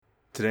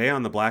Today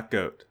on The Black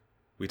Goat,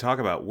 we talk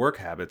about work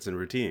habits and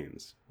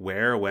routines.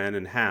 Where, when,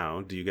 and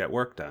how do you get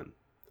work done?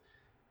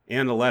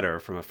 And a letter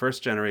from a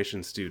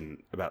first-generation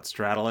student about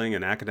straddling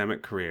an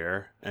academic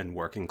career and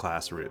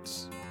working-class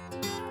roots.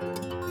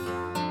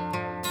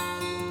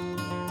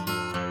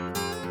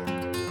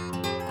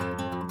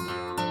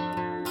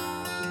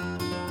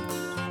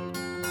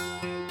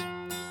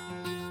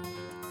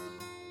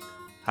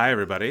 Hi,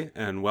 everybody,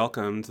 and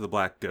welcome to The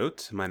Black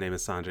Goat. My name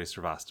is Sanjay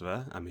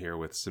Srivastava. I'm here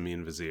with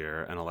Samin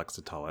Vazir and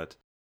Alexa Tullett.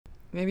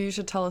 Maybe you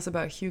should tell us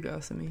about Hugo,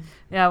 Samin.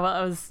 Yeah, well,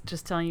 I was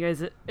just telling you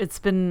guys, it's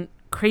been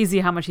crazy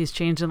how much he's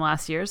changed in the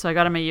last year. So I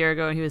got him a year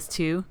ago and he was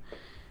 2.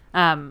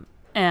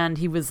 And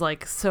he was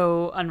like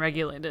so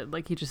unregulated.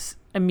 Like he just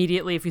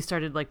immediately, if you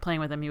started like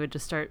playing with him, he would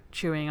just start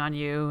chewing on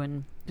you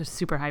and just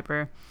super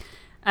hyper.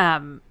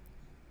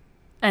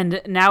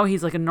 And now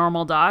he's like a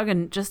normal dog,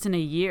 and just in a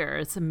year,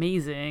 it's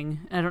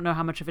amazing. I don't know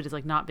how much of it is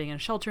like not being in a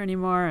shelter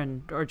anymore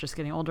or just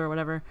getting older or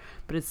whatever,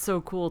 but it's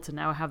so cool to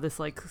now have this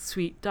like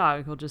sweet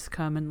dog who'll just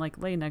come and like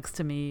lay next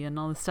to me and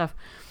all this stuff.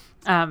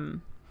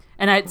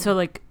 So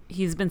like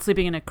he's been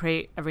sleeping in a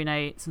crate every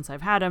night since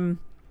I've had him,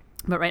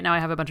 but right now I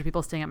have a bunch of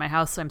people staying at my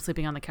house, so I'm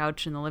sleeping on the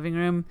couch in the living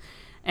room.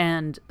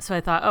 And so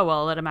I thought, oh, well,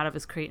 I'll let him out of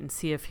his crate and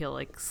see if he'll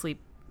like sleep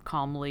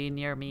calmly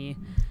near me.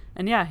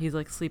 And yeah, he's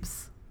like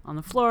sleeps on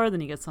the floor,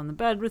 then he gets on the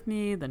bed with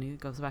me, then he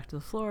goes back to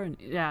the floor, and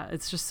yeah,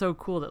 it's just so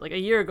cool that like a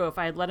year ago, if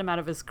I had let him out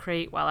of his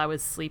crate while I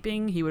was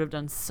sleeping, he would have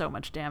done so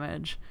much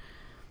damage.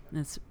 And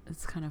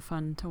it's kind of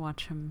fun to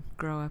watch him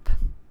grow up.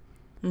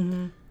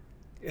 Mm-hmm.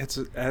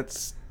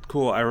 It's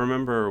cool. I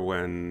remember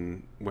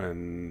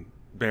when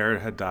Bear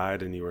had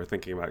died and you were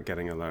thinking about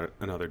getting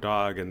another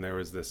dog, and there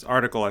was this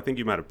article, I think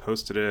you might have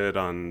posted it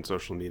on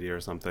social media or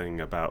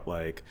something, about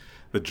like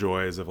the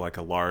joys of like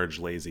a large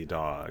lazy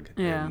dog.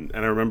 Yeah. And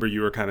I remember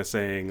you were kind of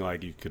saying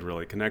like you could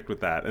really connect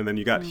with that, and then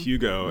you got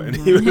Hugo and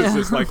he was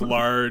this like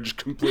large,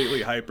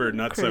 completely hyper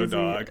nutso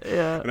dog.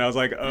 Yeah. And I was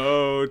like,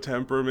 oh,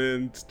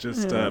 temperament,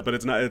 just but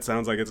it's not, it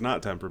sounds like it's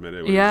not temperament.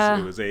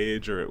 It was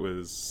age, or it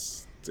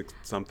was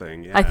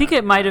something. Yeah. I think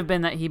it might have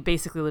been that he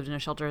basically lived in a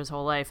shelter his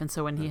whole life, and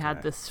so when he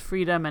had this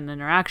freedom and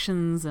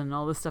interactions and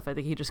all this stuff, I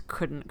think he just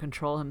couldn't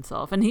control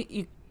himself. And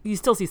you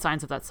still see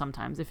signs of that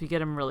sometimes. If you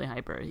get him really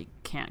hyper, he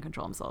can't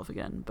control himself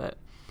again. But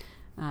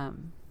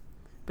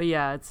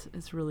yeah,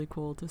 it's really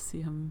cool to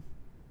see him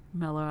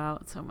mellow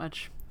out so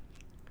much.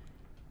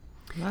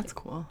 That's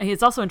cool. And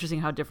it's also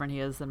interesting how different he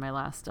is than my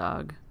last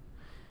dog.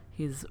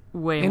 He's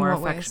way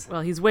more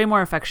he's way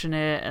more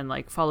affectionate and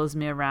like follows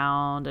me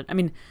around. And I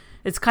mean,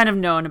 it's kind of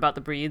known about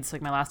the breeds.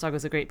 Like my last dog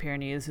was a Great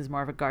Pyrenees, who's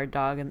more of a guard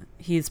dog, and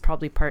he's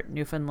probably part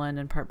Newfoundland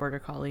and part Border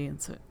Collie,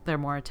 and so they're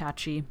more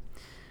attachy.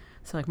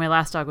 So like my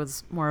last dog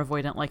was more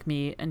avoidant like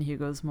me, and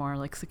Hugo's more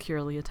like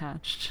securely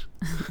attached.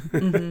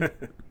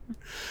 Mm-hmm.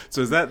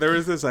 So there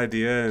is this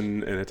idea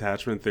in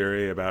attachment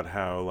theory about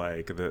how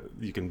like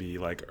you can be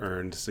like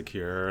earned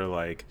secure,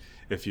 like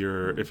if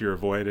you're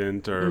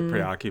avoidant or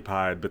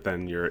preoccupied, but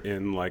then you're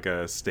in like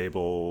a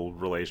stable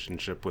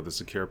relationship with a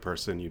secure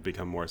person, you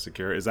become more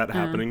secure. Is that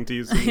happening to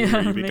you? Yeah,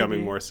 Are you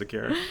becoming more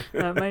secure?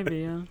 That might be.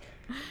 Yeah.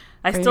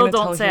 I still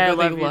don't say I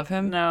love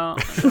him. No,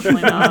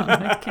 definitely not.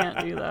 I can't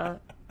do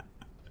that.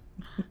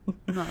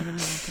 Not gonna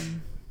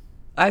happen.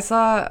 I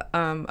saw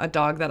a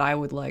dog that I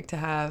would like to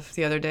have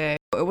the other day.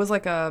 It was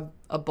like a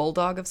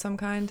bulldog of some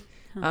kind.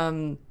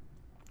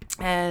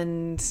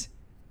 And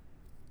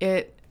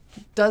it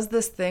does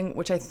this thing,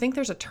 which I think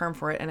there's a term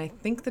for it, and I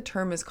think the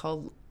term is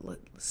called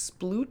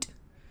sploot,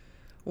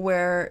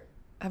 where,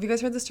 have you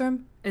guys heard this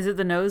term? Is it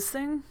the nose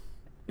thing?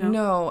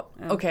 No.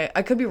 Oh. Okay,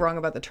 I could be wrong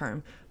about the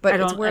term, but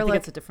it's where I think like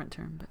it's a different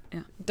term, but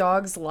yeah.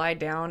 Dogs lie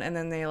down and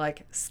then they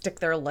like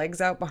stick their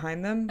legs out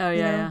behind them. Oh,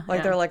 yeah.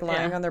 Like they're like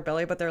lying on their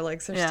belly, but their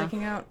legs are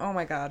sticking out. Oh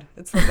my God,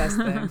 it's the best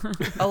thing.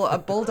 A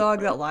bulldog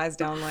that lies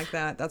down like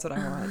that. That's what I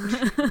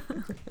want.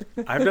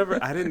 I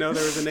didn't know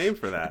there was a name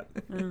for that.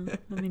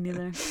 Me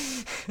neither.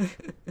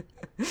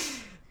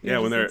 Yeah,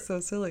 when they're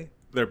so silly.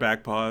 Their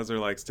back paws are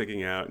like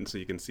sticking out, and so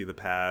you can see the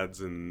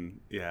pads,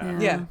 and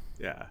Yeah.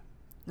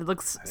 It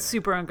looks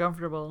super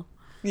uncomfortable.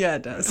 Yeah,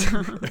 it does.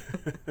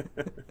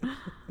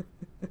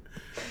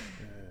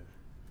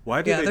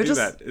 Why do they do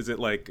that? Is it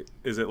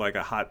like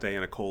a hot day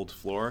and a cold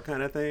floor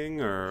kind of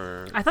thing,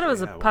 or? I thought it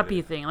was a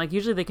puppy thing. Like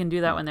usually they can do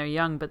that when they're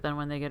young, but then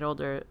when they get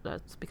older,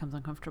 that becomes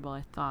uncomfortable.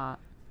 I thought,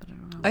 but I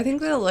don't know. I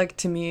think that like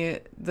to me,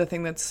 the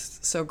thing that's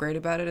so great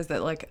about it is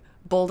that like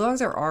bulldogs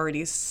are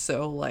already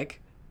so like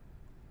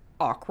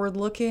awkward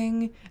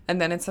looking, and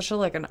then it's such a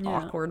like an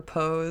awkward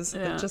pose.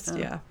 Yeah, it just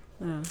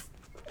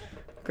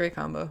great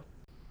combo.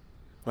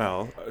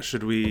 Well,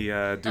 should we do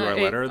our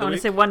letter of the week? I want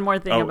to say one more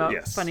thing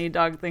about funny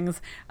dog things.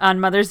 On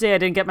Mother's Day, I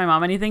didn't get my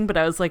mom anything, but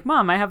I was like,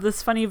 Mom, I have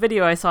this funny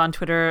video I saw on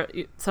Twitter.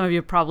 Some of you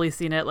have probably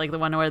seen it, like the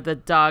one where the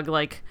dog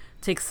like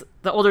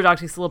the older dog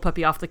takes the little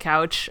puppy off the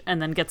couch and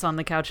then gets on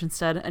the couch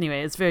instead.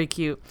 Anyway, it's very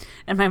cute.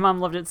 And my mom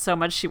loved it so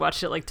much, she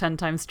watched it like 10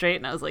 times straight.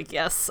 And I was like,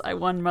 yes, I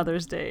won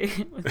Mother's Day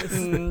with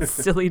this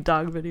silly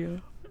dog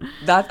video.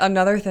 That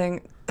another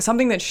thing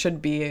something that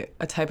should be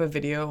a type of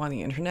video on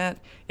the internet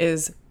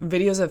is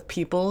videos of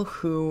people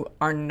who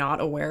are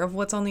not aware of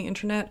what's on the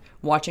internet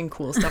watching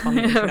cool stuff on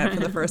the internet for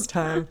the first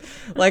time.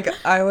 Like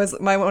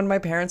when my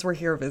parents were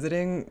here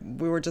visiting,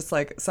 we were just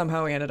like,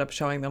 somehow we ended up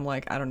showing them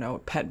like, I don't know,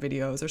 pet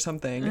videos or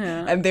something.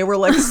 Yeah. And they were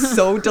like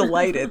so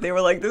delighted. They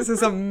were like, this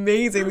is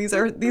amazing. These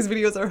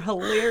videos are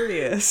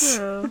hilarious.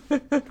 Yeah.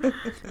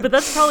 But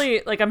that's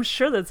probably, like, I'm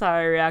sure that's how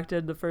I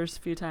reacted the first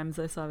few times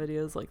I saw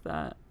videos like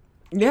that.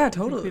 Yeah, I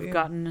totally. think we've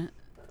gotten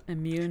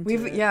immune to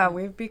it.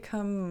 We've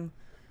become,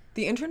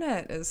 the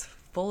internet is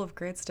full of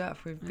great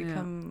stuff. We've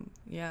become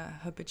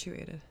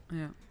habituated.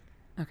 Yeah.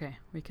 Okay,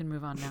 we can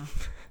move on now.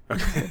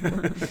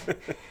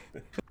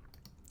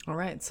 All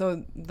right,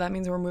 so that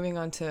means we're moving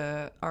on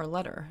to our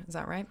letter. Is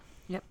that right?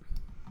 Yep.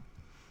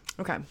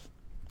 Okay.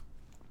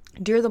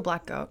 Dear the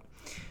Black Goat,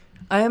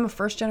 I am a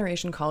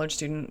first-generation college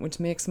student, which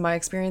makes my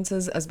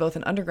experiences as both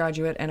an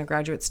undergraduate and a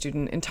graduate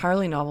student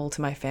entirely novel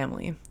to my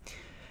family.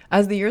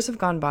 As the years have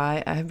gone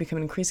by, I have become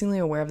increasingly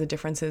aware of the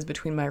differences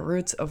between my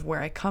roots of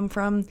where I come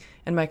from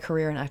and my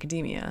career in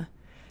academia.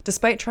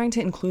 Despite trying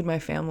to include my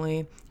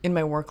family in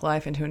my work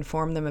life and to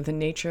inform them of the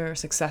nature,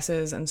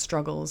 successes, and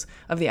struggles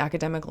of the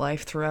academic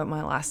life throughout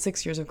my last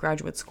 6 years of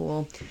graduate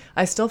school,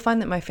 I still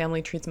find that my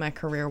family treats my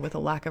career with a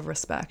lack of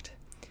respect.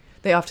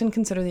 They often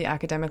consider the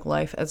academic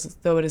life as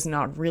though it is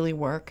not really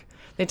work.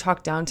 They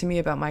talk down to me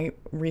about my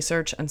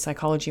research and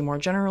psychology more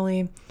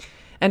generally,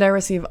 and I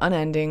receive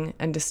unending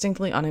and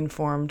distinctly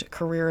uninformed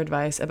career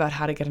advice about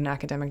how to get an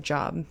academic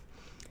job.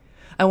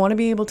 I want to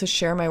be able to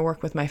share my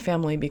work with my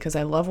family because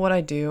I love what I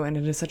do and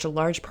it is such a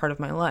large part of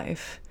my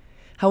life.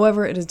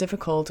 However, it is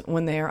difficult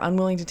when they are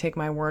unwilling to take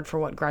my word for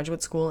what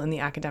graduate school and the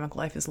academic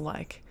life is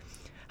like.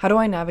 How do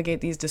I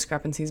navigate these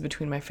discrepancies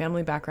between my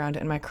family background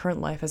and my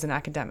current life as an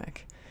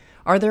academic?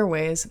 Are there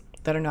ways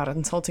that are not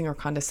insulting or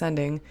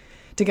condescending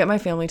to get my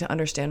family to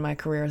understand my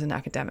career as an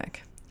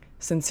academic?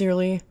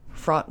 Sincerely,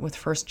 fraught with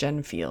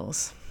first-gen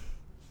feels.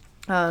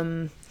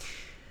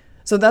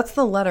 So that's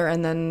the letter,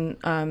 and then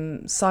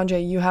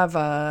Sanjay, you have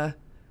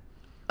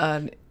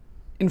an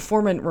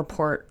informant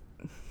report.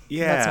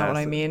 Yeah, that's not what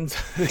I mean.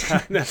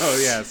 No,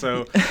 yeah.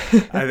 So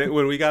I think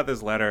when we got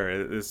this letter,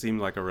 it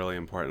seemed like a really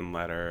important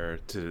letter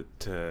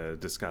to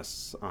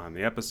discuss on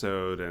the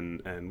episode,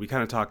 and we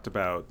kind of talked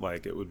about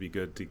like it would be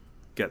good to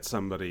get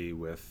somebody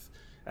with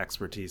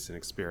expertise and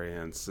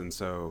experience. And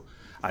so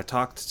I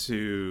talked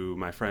to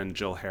my friend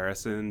Jill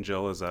Harrison.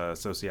 Jill is a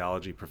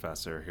sociology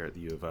professor here at the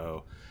U of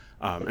O.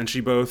 And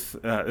this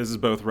is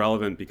both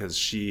relevant because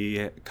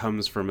she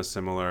comes from a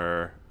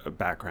similar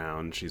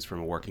background. She's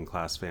from a working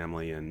class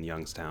family in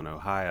Youngstown,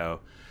 Ohio.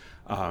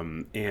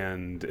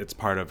 And it's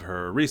part of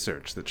her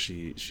research that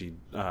she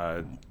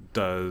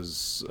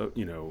does,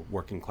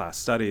 working class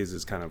studies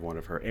is kind of one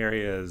of her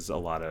areas.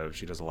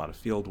 She does a lot of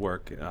field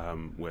work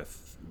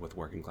with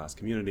working class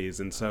communities.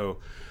 And so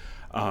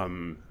I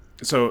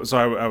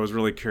was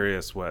really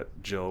curious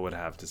what Jill would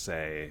have to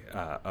say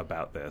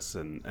about this.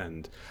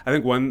 And I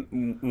think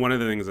one of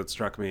the things that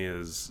struck me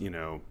is,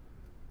 I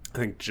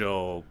think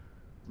Jill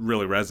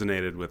really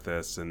resonated with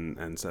this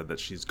and said that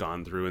she's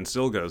gone through and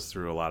still goes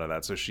through a lot of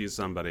that. So she's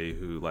somebody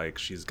who, like,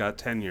 she's got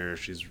tenure,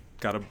 she's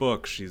got a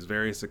book, she's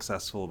very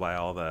successful by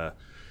all the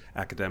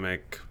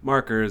academic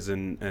markers,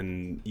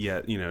 and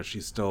yet,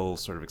 she's still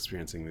sort of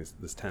experiencing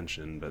this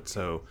tension. But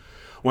so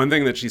one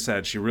thing that she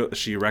said,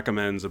 she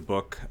recommends a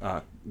book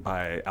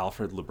by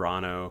Alfred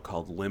Librano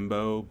called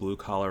Limbo: Blue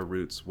Collar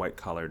Roots, White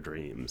Collar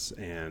Dreams,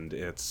 and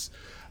it's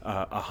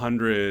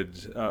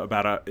 100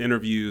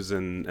 interviews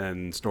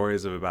and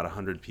stories of about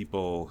 100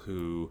 people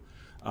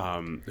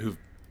who've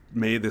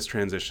made this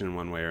transition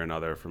one way or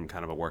another from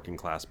kind of a working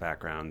class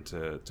background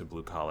to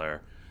blue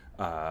collar,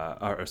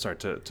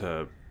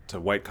 to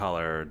white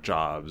collar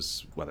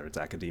jobs, whether it's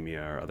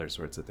academia or other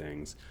sorts of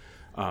things.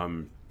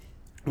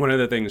 One of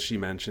the things she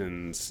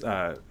mentions,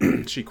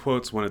 she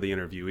quotes one of the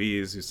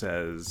interviewees who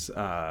says,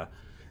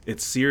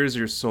 "It sears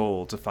your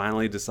soul to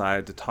finally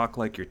decide to talk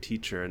like your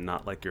teacher and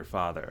not like your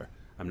father.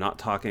 I'm not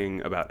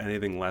talking about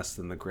anything less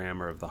than the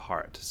grammar of the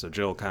heart." So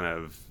Jill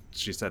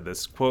she said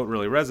this quote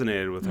really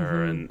resonated with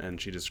her, and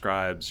she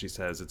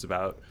says it's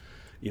about,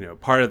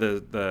 part of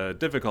the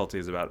difficulty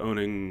is about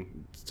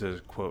owning,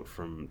 to quote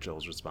from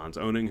Jill's response,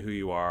 owning who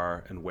you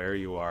are and where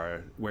you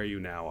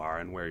now are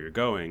and where you're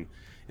going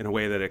in a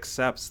way that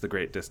accepts the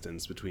great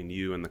distance between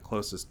you and the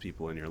closest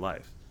people in your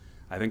life.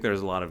 I think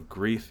there's a lot of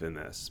grief in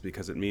this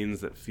because it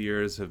means that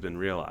fears have been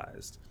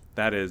realized.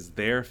 That is,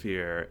 their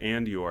fear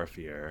and your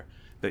fear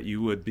that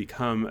you would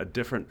become a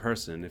different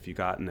person if you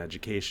got an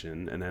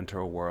education and enter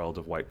a world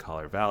of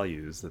white-collar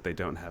values that they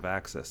don't have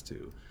access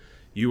to.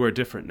 You are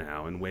different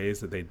now in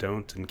ways that they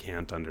don't and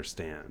can't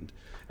understand.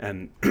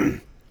 And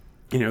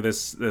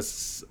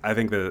this I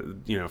think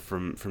that,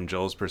 from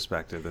Jill's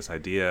perspective, this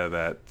idea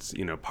that,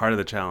 part of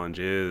the challenge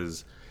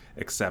is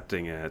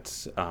accepting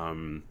it.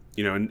 And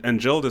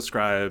Jill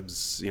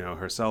describes,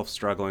 herself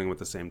struggling with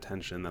the same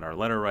tension that our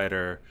letter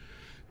writer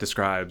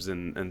describes,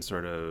 and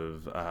sort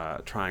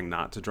of trying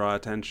not to draw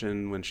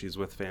attention when she's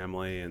with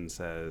family, and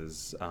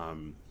says,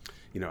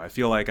 I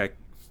feel like I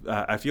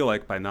I feel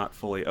like by not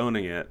fully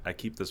owning it, I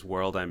keep this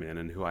world I'm in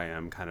and who I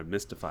am kind of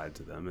mystified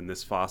to them, and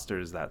this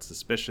fosters that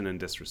suspicion and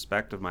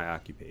disrespect of my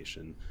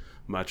occupation.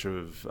 Much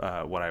of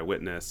what I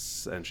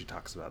witness, and she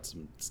talks about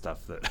some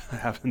stuff that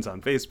happens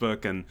on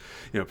Facebook, and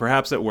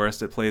perhaps at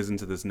worst it plays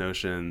into this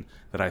notion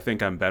that I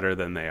think I'm better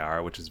than they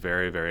are, which is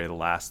very, very the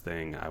last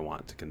thing I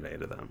want to convey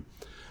to them.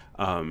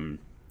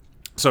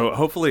 So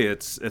hopefully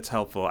it's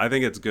helpful. I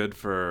think it's good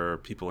for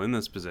people in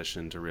this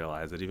position to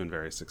realize that even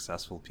very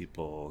successful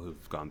people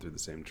who've gone through the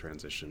same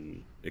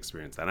transition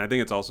experience that. And I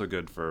think it's also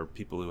good for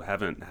people who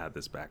haven't had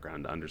this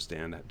background to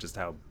understand just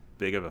how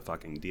big of a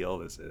fucking deal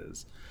this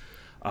is.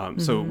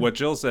 So what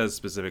Jill says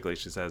specifically,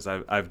 she says,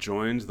 I've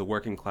joined the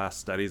Working Class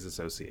Studies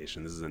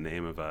Association. This is the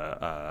name of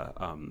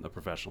a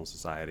professional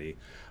society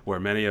where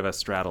many of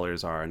us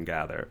straddlers are and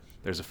gather.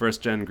 There's a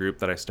first-gen group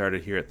that I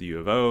started here at the U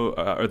of O,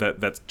 or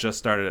that's just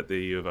started at the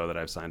U of O that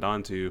I've signed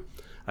on to.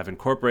 I've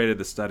incorporated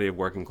the study of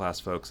working class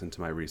folks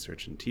into my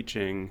research and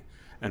teaching.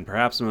 And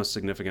perhaps most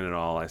significant of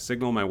all, I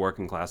signal my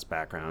working class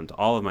background to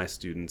all of my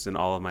students in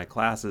all of my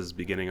classes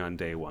beginning on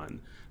day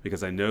one,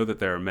 because I know that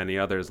there are many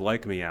others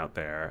like me out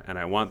there, and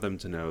I want them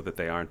to know that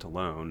they aren't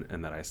alone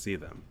and that I see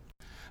them.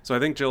 So I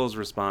think Jill's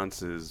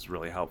response is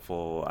really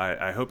helpful.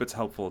 I hope it's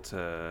helpful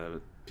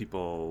to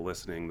people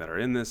listening that are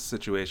in this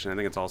situation. I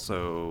think it's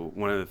also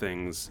one of the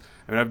things,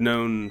 I've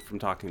known from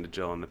talking to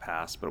Jill in the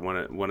past, but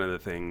one of the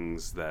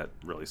things that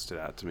really stood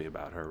out to me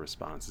about her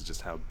response is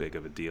just how big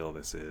of a deal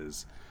this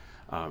is.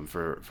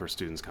 For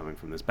students coming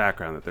from this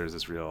background, that there's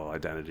this real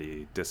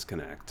identity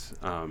disconnect.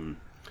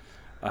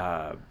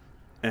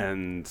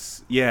 And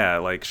yeah,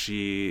 like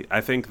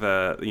I think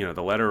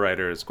the letter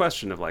writer's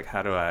question of like,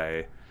 how do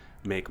I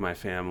make my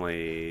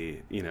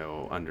family,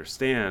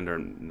 understand, or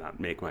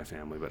not make my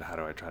family, but how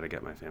do I try to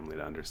get my family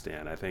to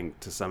understand? I think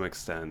to some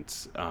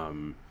extent,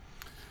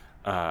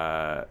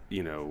 what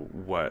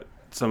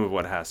some of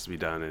what has to be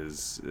done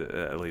is,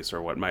 at least,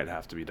 or what might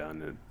have to be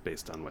done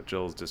based on what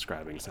Jill's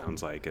describing,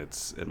 sounds like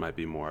it might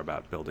be more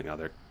about building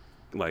other,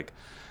 like,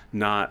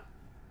 not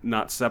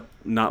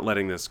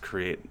letting this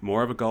create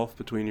more of a gulf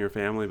between your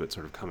family, but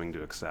sort of coming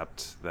to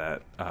accept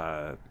that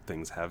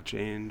things have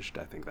changed.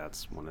 I think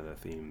that's one of the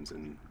themes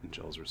in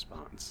Jill's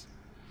response.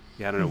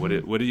 Yeah, I don't know.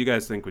 What do you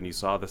guys think when you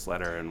saw this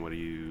letter, and what do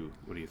you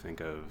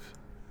think of?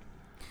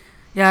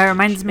 Yeah, it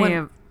reminds me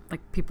of like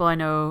people I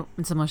know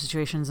in similar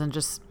situations, and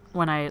just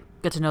when I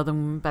get to know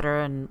them better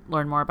and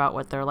learn more about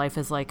what their life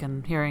is like,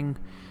 and hearing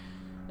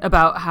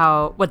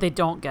about what they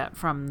don't get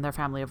from their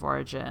family of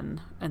origin,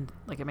 and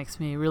like it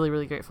makes me really,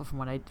 really grateful for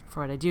what I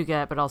do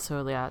get, but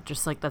also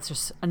just like that's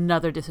just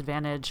another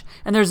disadvantage.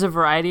 And there's a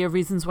variety of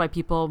reasons why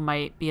people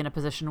might be in a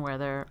position where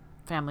their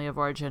family of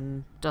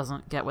origin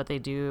doesn't get what they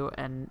do,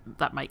 and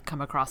that might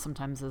come across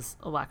sometimes as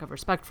a lack of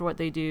respect for what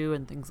they do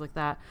and things like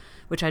that,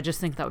 which I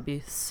just think that would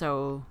be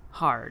so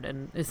hard.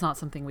 And it's not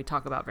something we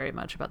talk about very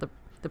much, about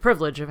the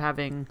privilege of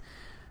having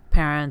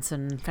parents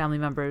and family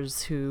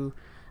members who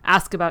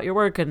ask about your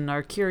work and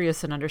are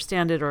curious and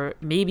understand it, or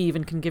maybe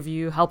even can give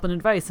you help and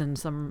advice in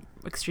some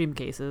extreme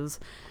cases.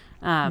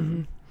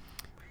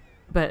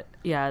 But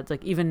yeah, it's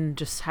like even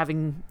just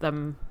having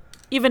them,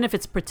 even if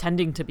it's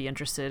pretending to be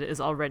interested, is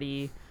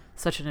already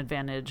such an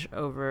advantage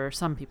over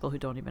some people who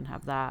don't even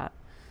have that.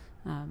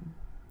 I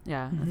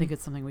think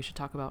it's something we should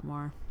talk about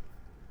more.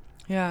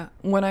 Yeah.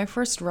 When I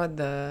first read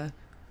the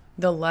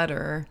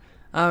letter,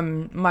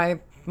 my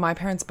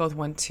parents both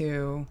went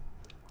to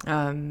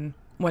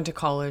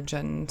college,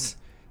 and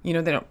they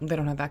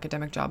don't have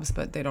academic jobs,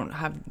 but they don't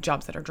have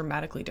jobs that are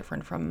dramatically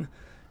different from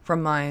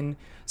mine.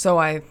 So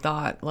I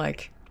thought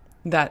like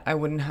that I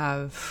wouldn't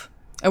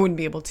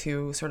be able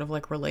to sort of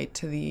like relate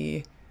to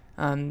the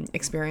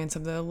experience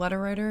of the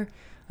letter writer.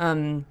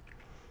 And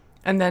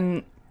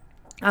then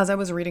as I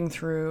was reading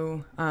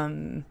through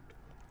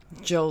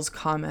Jill's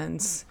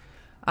comments,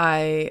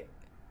 I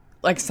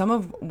like some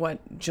of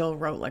what Jill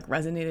wrote like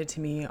resonated to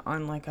me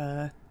on like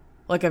a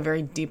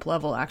very deep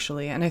level,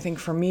 actually. And I think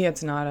for me,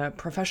 it's not a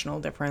professional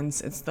difference.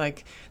 It's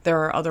like there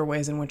are other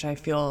ways in which I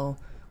feel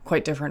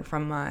quite different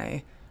from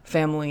my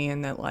family,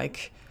 and that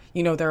like,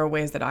 there are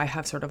ways that I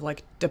have sort of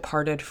like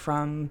departed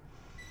from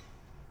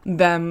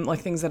them,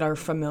 like things that are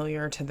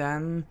familiar to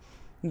them,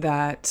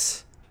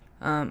 that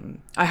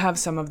I have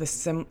some of the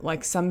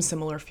some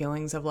similar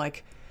feelings of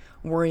like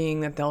worrying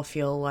that they'll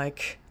feel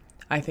like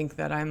I think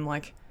that I'm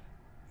like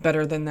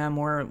better than them,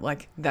 or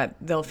like that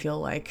they'll feel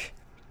like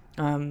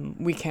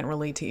we can't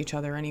relate to each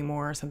other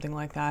anymore, or something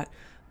like that.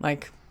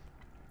 Like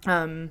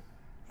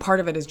part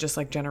of it is just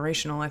like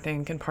generational, I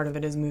think, and part of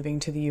it is moving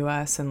to the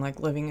US and like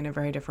living in a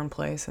very different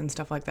place and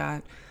stuff like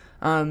that.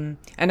 And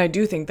I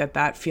do think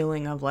that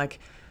feeling of like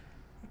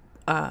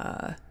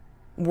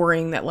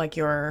worrying that like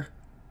you're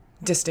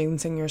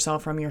distancing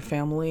yourself from your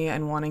family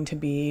and wanting to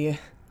be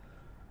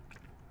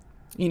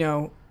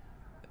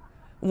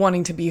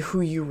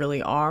who you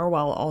really are,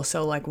 while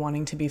also like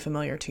wanting to be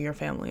familiar to your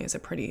family, is a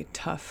pretty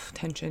tough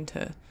tension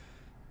to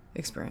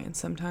experience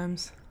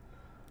sometimes.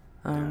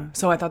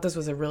 So I thought this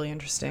was a really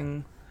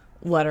interesting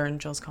letter, and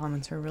Jill's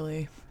comments are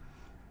really,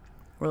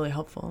 really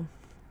helpful.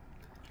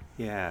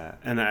 Yeah,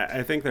 and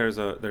I think there's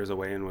a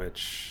way in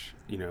which,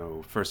 you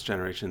know, first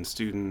generation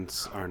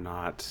students are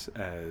not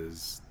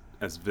as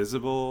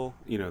visible.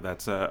 You know,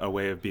 that's a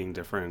way of being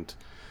different.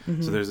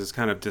 So there's this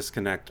kind of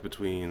disconnect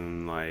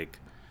between like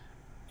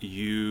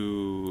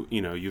you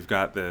know, you've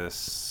got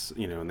this,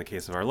 you know, in the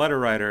case of our letter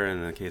writer and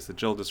in the case that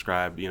Jill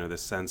described, you know,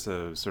 this sense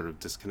of sort of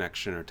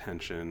disconnection or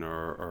tension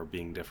or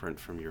being different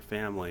from your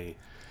family.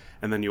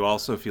 And then you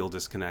also feel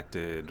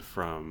disconnected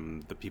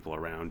from the people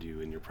around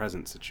you in your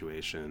present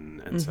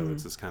situation. And so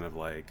it's this kind of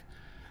like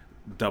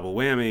double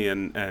whammy,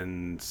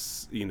 and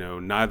you know,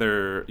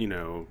 neither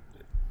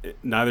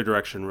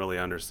direction really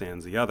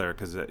understands the other,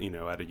 because, you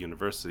know, at a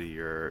university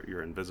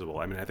you're invisible.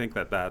 I mean, I think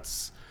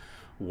that's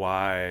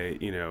why,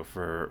 you know,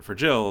 for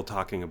Jill,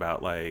 talking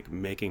about like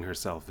making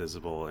herself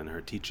visible in her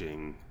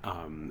teaching,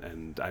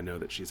 and I know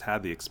that she's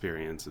had the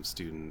experience of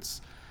students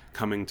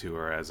coming to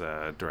her as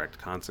a direct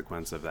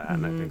consequence of that,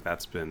 and I think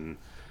that's been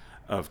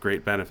of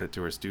great benefit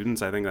to her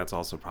students. I think that's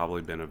also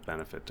probably been of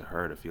benefit to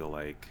her, to feel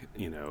like,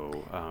 you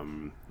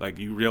know, like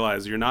you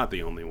realize you're not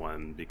the only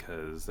one,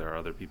 because there are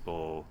other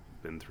people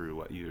who've been through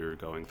what you're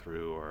going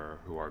through or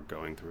who are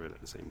going through it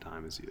at the same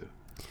time as you.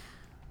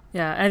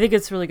 Yeah, I think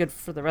it's really good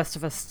for the rest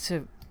of us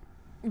to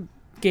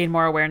gain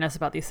more awareness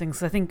about these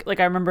things. I think, like,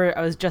 I remember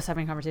I was just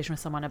having a conversation with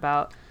someone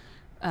about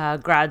a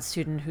grad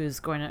student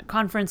who's going to a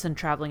conference and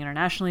traveling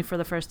internationally for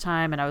the first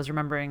time, and I was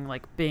remembering,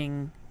 like,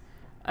 being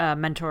a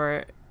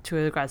mentor to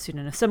a grad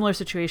student in a similar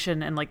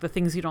situation, and, like, the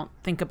things you don't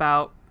think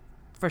about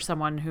for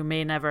someone who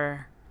may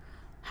never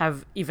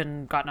have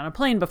even gotten on a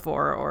plane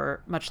before,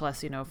 or much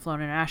less, you know, flown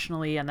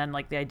internationally, and then,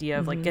 like, the idea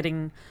of, like,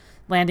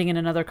 landing in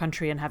another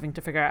country and having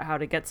to figure out how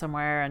to get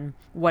somewhere, and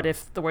what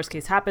if the worst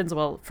case happens.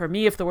 Well, for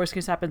me, if the worst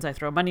case happens, I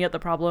throw money at the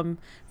problem.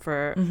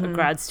 For a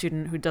grad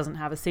student who doesn't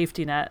have a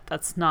safety net,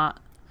 that's not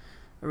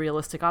a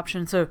realistic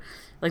option. So,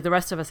 like, the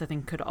rest of us, I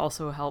think, could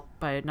also help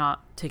by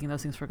not taking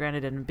those things for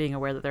granted and being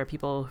aware that there are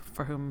people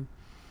for whom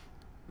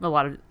a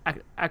lot of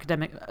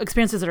academic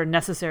experiences that are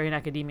necessary in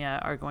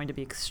academia are going to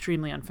be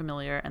extremely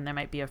unfamiliar, and they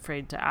might be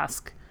afraid to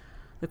ask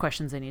the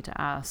questions they need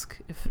to ask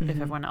if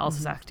everyone else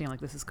is acting like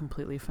this is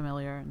completely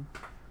familiar and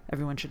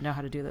everyone should know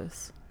how to do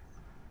this.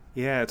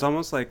 Yeah, it's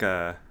almost like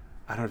I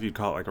don't know if you'd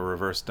call it like a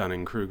reverse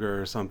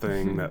Dunning-Kruger or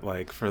something, that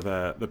like for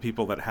the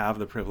people that have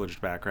the privileged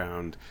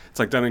background, it's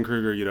like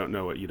Dunning-Kruger, you don't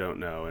know what you don't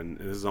know, and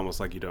this is almost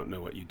like you don't know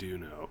what you do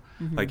know.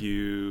 Like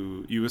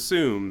you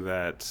assume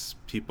that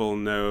people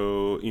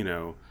know, you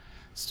know,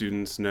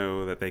 students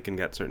know that they can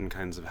get certain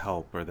kinds of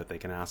help, or that they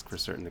can ask for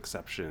certain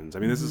exceptions. I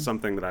mean, this is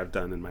something that I've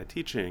done in my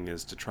teaching,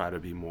 is to try to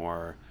be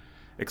more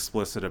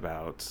explicit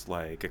about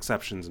like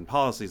exceptions and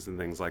policies and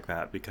things like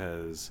that,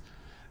 because,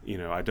 you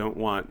know, I don't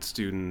want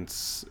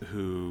students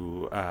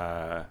who,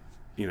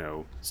 you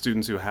know,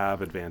 students who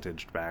have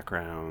advantaged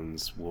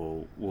backgrounds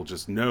will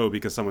just know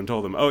because someone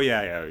told them, oh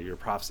yeah, your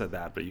prof said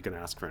that, but you can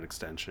ask for an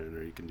extension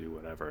or you can do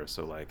whatever.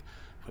 So like,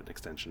 put an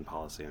extension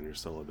policy on your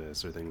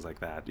syllabus or things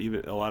like that.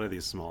 Even a lot of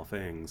these small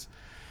things,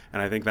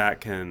 and I think that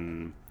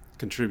can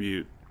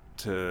contribute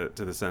to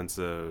the sense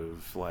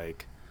of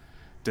like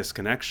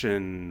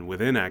disconnection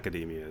within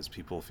academia, is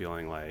people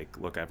feeling like,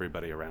 look,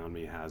 everybody around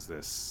me has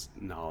this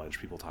knowledge.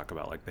 People talk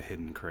about like the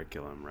hidden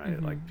curriculum, right?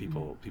 Like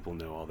people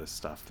know all this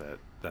stuff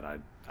that I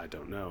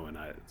don't know, and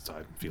so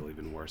I feel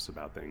even worse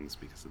about things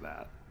because of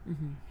that.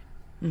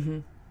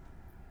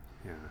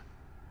 Yeah.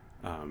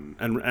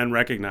 And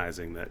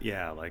recognizing that,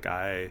 yeah, like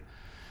I'm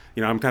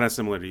kind of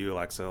similar to you,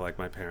 Alexa. Like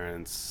my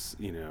parents,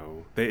 you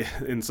know,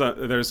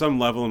 there's some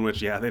level in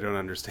which, yeah, they don't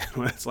understand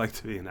what it's like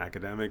to be an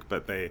academic,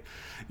 but they,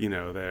 you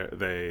know,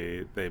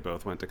 they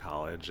both went to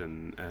college,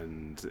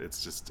 and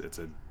it's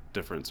a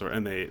different sort.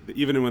 And they,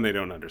 even when they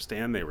don't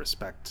understand, they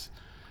respect.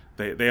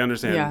 They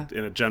understand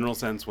in a general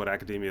sense what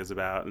academia is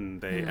about,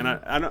 and and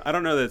I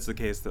don't know that it's the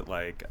case that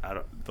like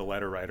the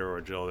letter writer or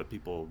Jill that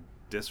people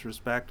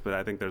disrespect, but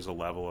I think there's a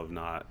level of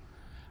not.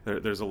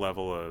 There's a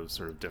level of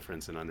sort of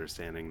difference in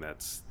understanding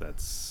that's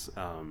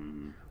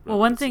well,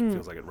 one thing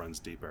feels like it runs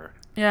deeper.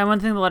 Yeah,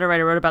 one thing the letter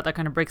writer wrote about that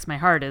kind of breaks my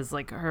heart is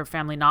like her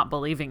family not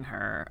believing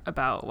her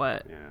about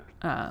what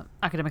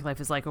academic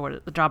life is like, or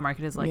what the job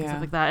market is like, and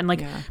stuff like that. And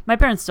like my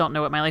parents don't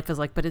know what my life is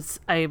like, but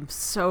I'm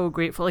so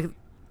grateful. Like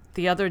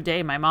the other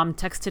day, my mom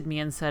texted me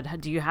and said,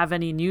 "Do you have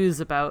any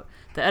news about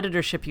the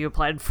editorship you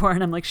applied for?"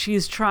 And I'm like,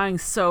 she's trying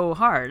so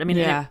hard. I mean,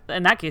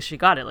 in that case, she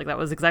got it. Like that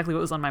was exactly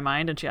what was on my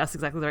mind, and she asked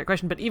exactly the right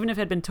question. But even if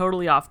it had been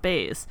totally off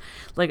base,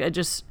 like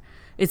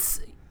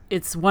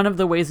it's one of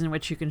the ways in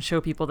which you can show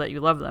people that you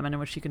love them and in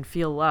which you can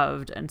feel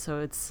loved. And so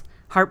it's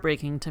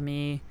heartbreaking to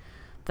me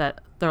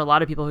that there are a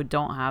lot of people who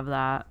don't have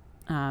that.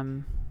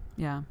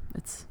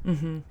 It's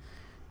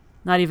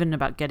not even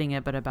about getting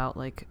it, but about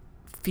like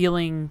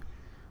feeling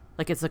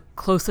like it's a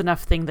close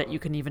enough thing that you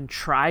can even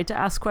try to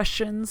ask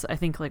questions. I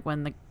think like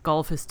when the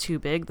gulf is too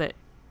big that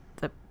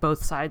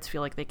both sides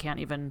feel like they can't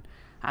even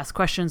ask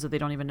questions, or they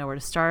don't even know where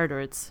to start, or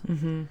it's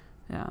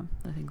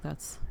I think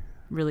that's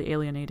really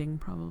alienating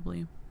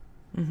probably.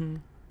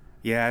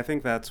 Yeah, I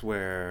think that's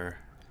where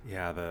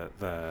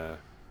the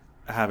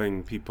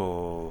having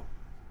people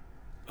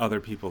other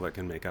people that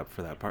can make up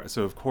for that part.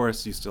 So of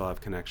course you still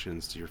have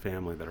connections to your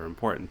family that are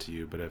important to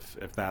you, but if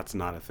that's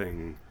not a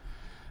thing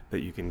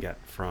that you can get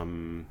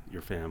from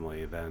your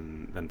family,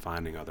 then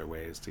finding other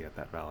ways to get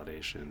that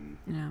validation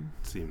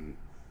seem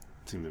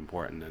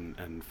important.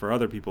 And for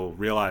other people,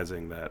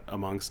 realizing that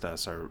amongst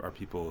us are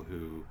people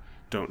who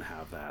don't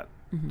have that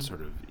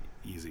sort of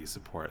easy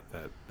support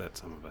that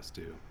some of us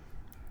do.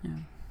 Yeah.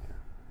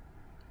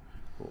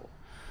 Cool.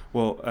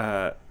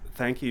 Well,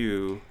 thank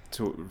you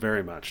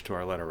very much to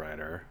our letter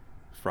writer,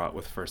 fraught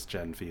with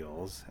first-gen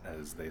feels,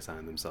 as they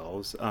sign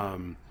themselves.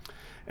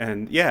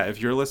 And yeah,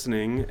 if you're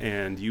listening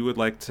and you would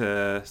like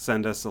to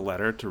send us a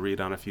letter to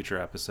read on a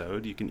future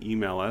episode, you can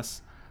email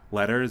us,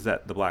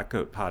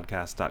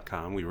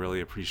 letters@theblackgoatpodcast.com. We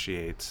really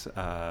appreciate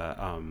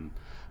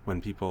when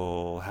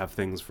people have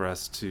things for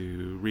us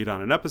to read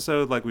on an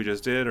episode like we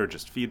just did, or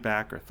just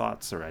feedback or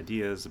thoughts or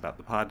ideas about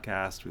the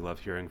podcast. We love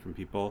hearing from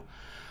people.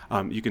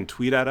 You can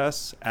tweet at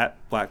us at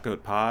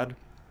BlackGoatPod.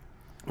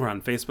 We're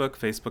on Facebook,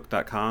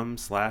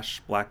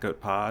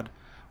 facebook.com/BlackGoatPod.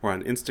 We're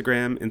on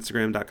Instagram,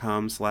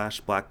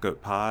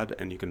 instagram.com/BlackGoatPod.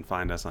 And you can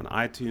find us on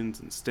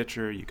iTunes and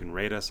Stitcher. You can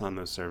rate us on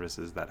those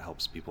services. That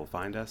helps people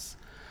find us.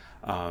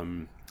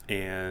 And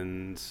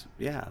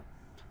yeah,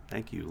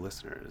 thank you,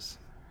 listeners.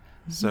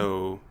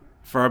 So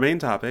for our main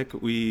topic,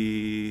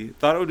 we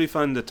thought it would be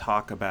fun to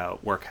talk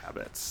about work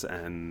habits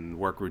and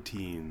work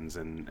routines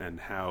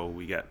and how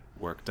we get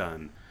work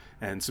done.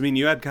 And Samin,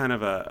 you had kind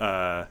of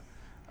a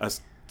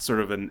sort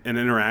of an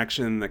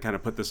interaction that kind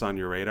of put this on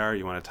your radar.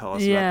 You want to tell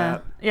us about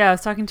that? Yeah, I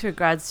was talking to a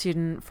grad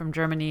student from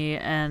Germany,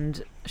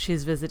 and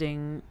she's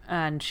visiting,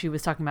 and she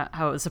was talking about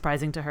how it was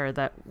surprising to her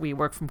that we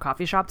work from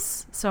coffee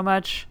shops so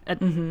much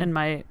in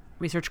my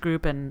research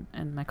group and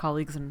my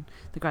colleagues and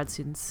the grad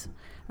students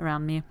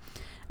around me.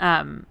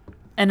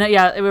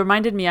 It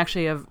reminded me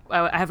actually of,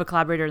 I have a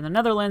collaborator in the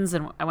Netherlands,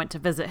 and I went to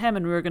visit him,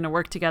 and we were going to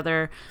work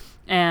together.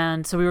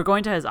 And so we were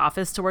going to his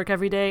office to work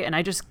every day, and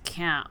I just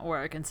can't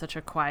work in such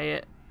a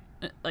quiet,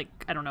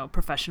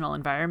 professional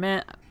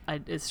environment.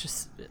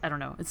 It's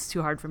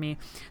too hard for me.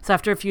 So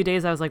after a few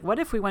days, I was like, what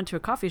if we went to a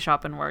coffee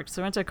shop and worked?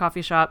 So I went to a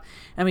coffee shop,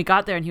 and we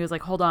got there, and he was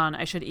like, hold on,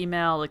 I should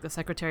email the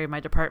secretary of my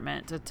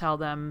department to tell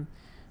them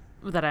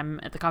that I'm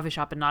at the coffee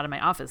shop and not in my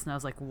office. And I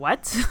was like,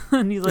 what?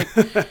 And he was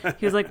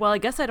like, well, I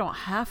guess I don't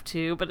have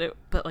to, but it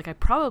would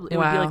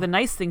be the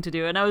nice thing to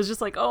do. And I was just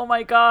like, oh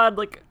my God,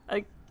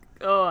 I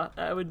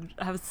would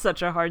have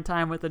such a hard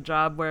time with a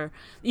job where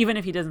even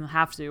if he doesn't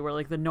have to,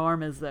 where the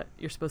norm is that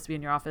you're supposed to be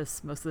in your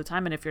office most of the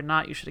time, and if you're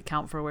not, you should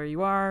account for where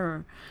you are,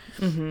 or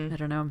I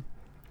don't know.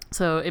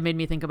 So it made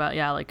me think about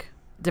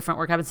different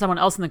work habits. Someone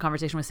else in the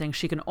conversation was saying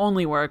she can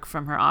only work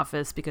from her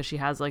office because she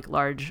has a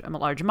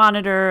large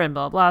monitor and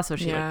blah blah, so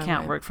she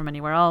can't work from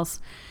anywhere else.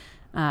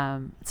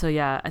 I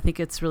think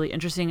it's really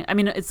interesting. I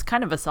mean, it's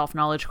kind of a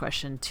self-knowledge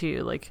question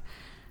too,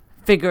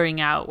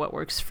 figuring out what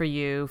works for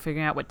you,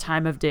 figuring out what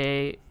time of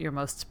day you're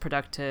most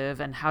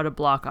productive, and how to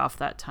block off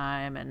that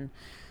time, and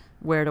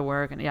where to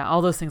work, and all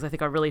those things I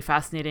think are really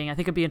fascinating. I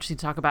think it'd be interesting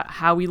to talk about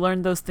how we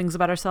learn those things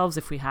about ourselves,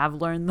 if we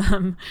have learned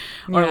them,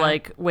 or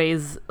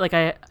ways.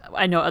 I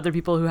know other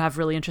people who have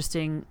really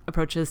interesting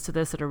approaches to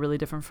this that are really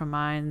different from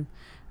mine.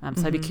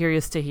 So I'd be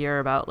curious to hear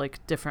about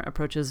different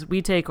approaches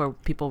we take or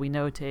people we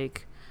know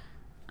take,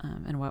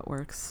 and what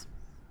works.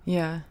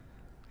 Yeah.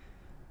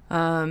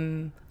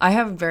 I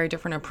have very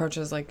different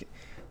approaches.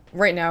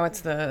 Right now it's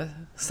the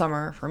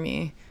summer for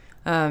me.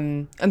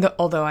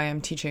 Although I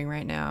am teaching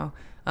right now.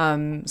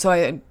 So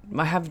I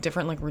have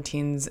different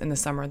routines in the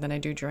summer than I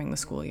do during the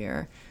school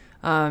year.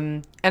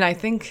 And I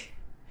think,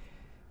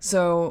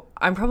 so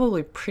I'm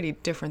probably pretty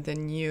different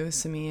than you,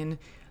 Samin.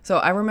 So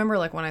I remember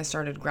when I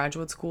started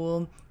graduate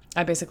school,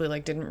 I basically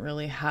didn't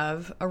really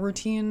have a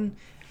routine.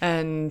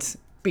 And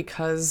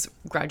because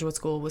graduate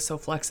school was so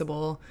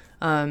flexible,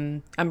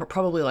 I'm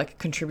probably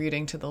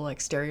contributing to the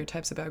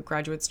stereotypes about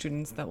graduate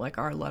students that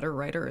our letter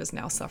writer is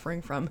now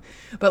suffering from.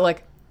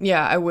 But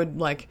I would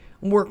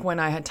work when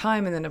I had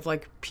time, and then if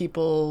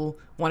people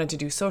wanted to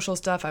do social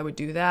stuff, I would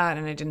do that,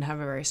 and I didn't have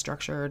a very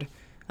structured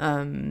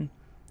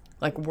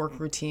work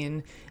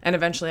routine. And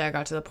eventually I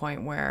got to the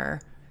point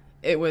where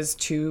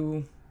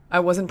I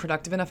wasn't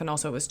productive enough, and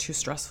also it was too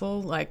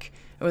stressful. It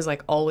was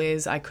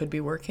always I could be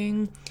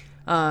working.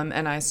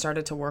 And I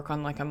started to work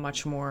on a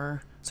much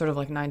more sort of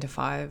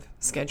 9-to-5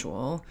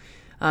 schedule.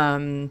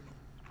 And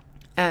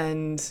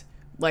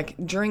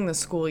during the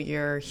school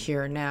year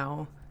here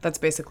now, that's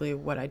basically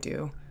what I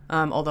do.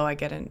 Although I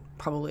get in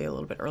probably a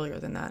little bit earlier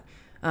than that.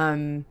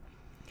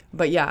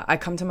 But yeah, I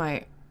come to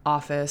my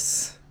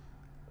office,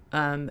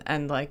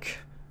 and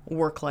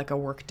work a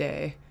work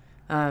day,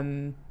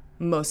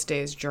 most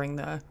days during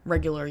the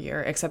regular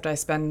year, except I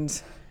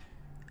spend,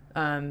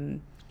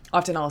 often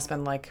I'll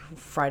spend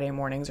Friday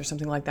mornings or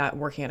something like that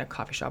working at a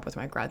coffee shop with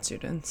my grad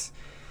students.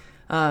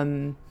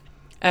 And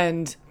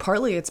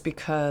partly it's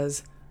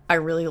because I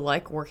really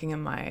like working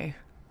in my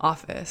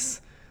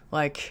office.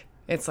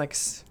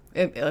 It's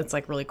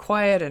really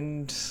quiet,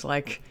 and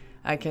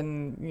I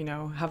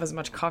can, have as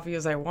much coffee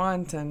as I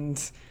want,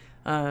 and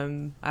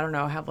I don't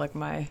know, have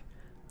my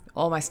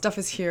all my stuff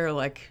is here.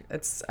 Like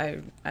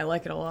I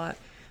like it a lot.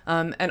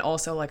 And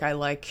also like I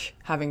like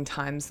having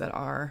times that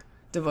are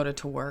devoted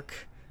to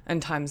work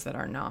and times that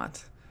are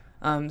not.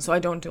 So I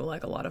don't do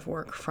like a lot of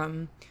work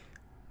from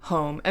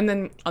home. And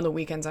then on the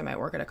weekends I might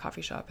work at a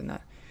coffee shop, and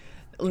that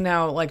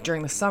now like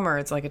during the summer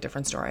it's like a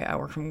different story. I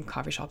work from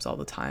coffee shops all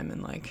the time,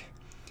 and like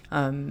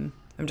I'm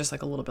just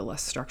like a little bit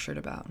less structured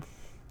about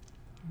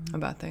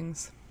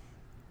things.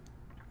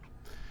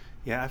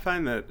 Yeah, I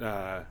find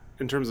that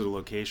in terms of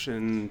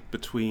location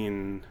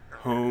between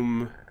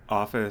home,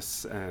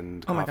 office,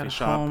 and Oh my coffee God,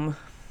 shop, home.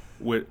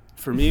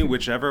 for me,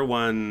 whichever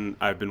one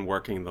I've been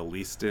working the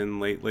least in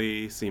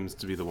lately seems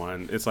to be the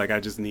one. It's like I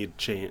just need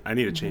change. I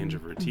need a change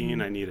of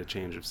routine. I need a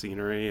change of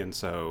scenery, and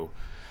so,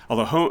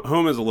 although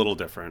home is a little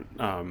different,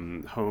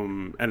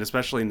 home, and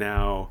especially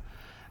now,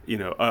 you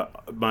know,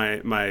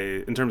 my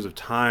in terms of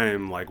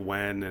time, like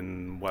when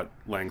and what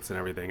lengths and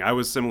everything, I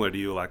was similar to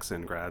you, Alexa,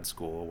 in grad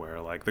school,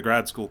 where like the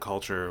grad school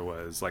culture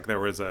was like there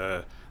was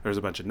a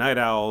bunch of night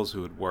owls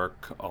who would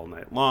work all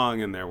night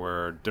long, and there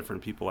were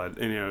different people at,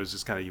 and, you know, it was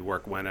just kind of you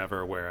work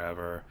whenever,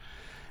 wherever.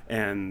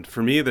 And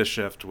for me, the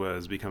shift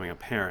was becoming a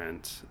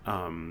parent,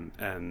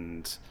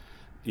 and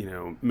you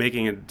know,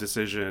 making a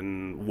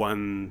decision,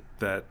 one,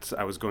 that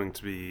I was going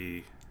to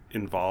be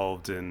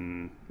involved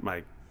in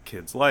my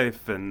kid's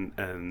life, and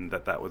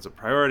that was a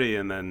priority,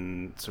 and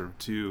then sort of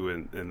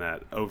two, in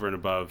that over and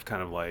above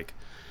kind of like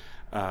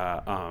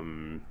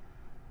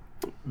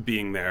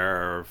being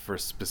there for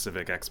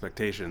specific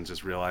expectations,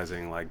 just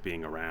realizing like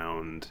being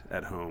around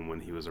at home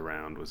when he was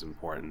around was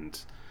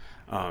important.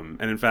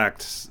 And in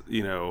fact,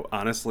 you know,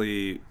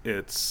 honestly,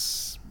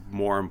 it's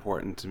more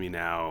important to me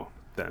now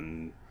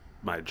than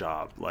my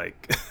job.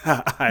 Like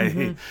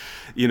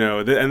you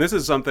know, and this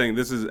is something,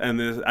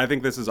 I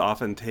think this is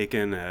often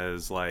taken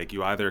as like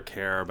you either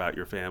care about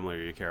your family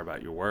or you care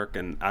about your work.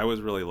 And I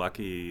was really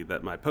lucky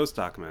that my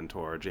postdoc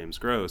mentor, James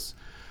Gross,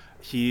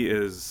 he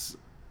is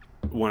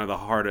one of the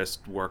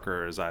hardest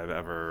workers I've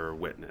ever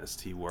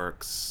witnessed. He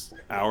works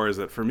hours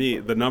that, for me,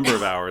 the number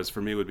of hours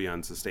for me would be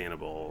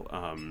unsustainable.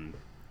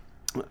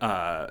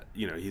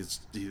 You know,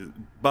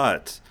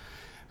 but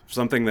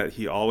something that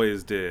he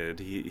always did,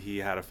 he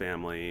had a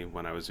family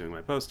when I was doing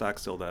my postdoc,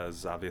 still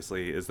does,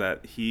 obviously, is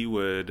that he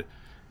would,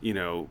 you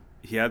know,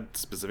 he had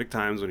specific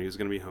times when he was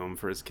going to be home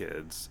for his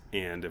kids.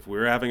 And if we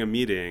were having a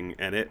meeting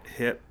and it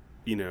hit,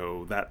 you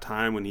know, that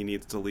time when he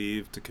needs to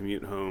leave to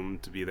commute home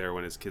to be there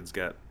when his kids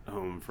get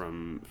home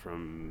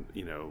from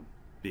you know,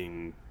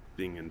 being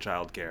in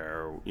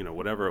childcare, or, you know,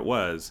 whatever it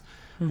was,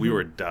 we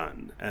were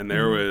done. And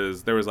there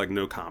was like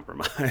no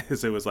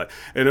compromise. It was like,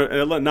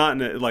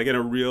 not in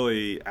a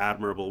really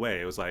admirable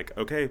way. It was like,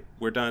 okay,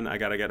 we're done. I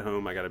got to get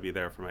home. I got to be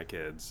there for my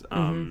kids.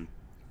 And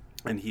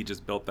he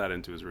just built that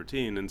into his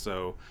routine. And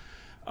so,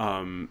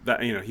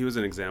 that, you know, he was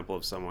an example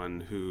of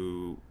someone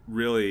who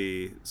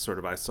really sort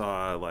of, I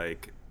saw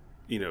like,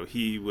 you know,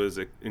 he was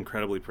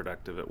incredibly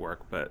productive at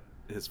work, but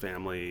his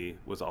family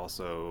was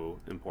also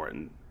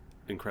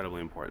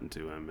incredibly important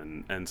to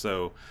him. And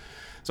so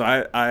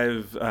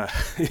I've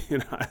you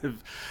know,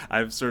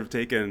 I've sort of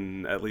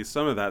taken at least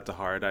some of that to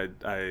heart.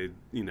 I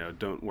you know,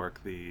 don't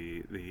work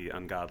the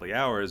ungodly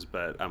hours,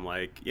 but I'm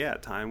like, yeah,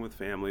 time with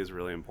family is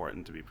really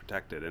important to be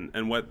protected.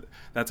 And what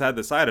that's had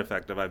the side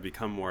effect of, I've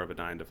become more of a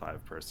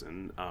 9-to-5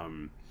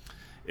 person.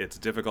 It's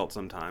difficult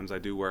sometimes. I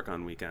do work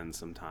on weekends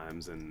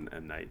sometimes and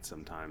nights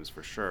sometimes,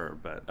 for sure.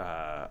 But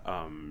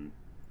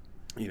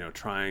you know,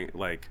 trying,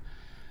 like,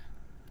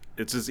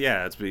 it's just,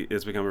 yeah, it's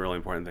become a really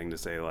important thing to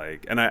say,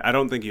 like, and I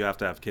don't think you have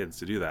to have kids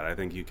to do that. I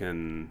think you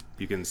can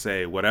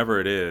say whatever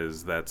it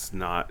is that's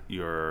not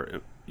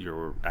your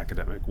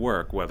academic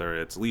work, whether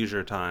it's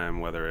leisure time,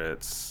 whether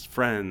it's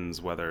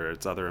friends, whether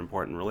it's other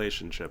important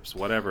relationships,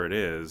 whatever it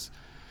is.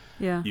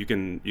 Yeah. You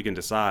can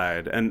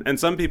decide, and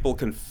some people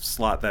can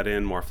slot that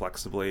in more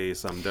flexibly,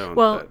 some don't.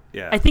 Well, but,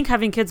 yeah. I think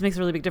having kids makes a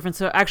really big difference.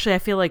 So actually, I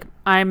feel like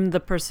I'm the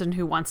person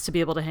who wants to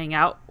be able to hang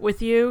out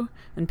with you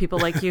and people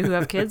like you who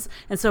have kids.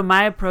 And so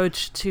my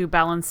approach to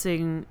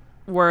balancing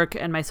work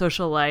and my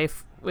social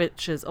life,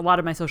 which is a lot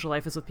of my social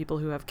life is with people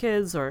who have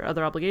kids or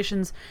other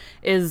obligations,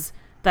 is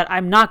that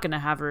I'm not going to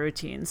have a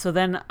routine. So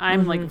then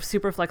I'm like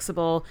super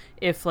flexible.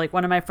 If like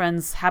one of my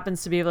friends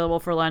happens to be available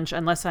for lunch,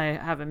 unless I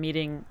have a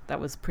meeting that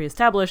was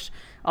pre-established,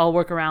 I'll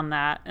work around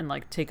that and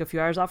like take a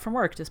few hours off from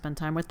work to spend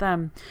time with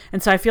them.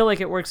 And so I feel like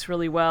it works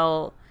really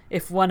well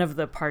if one of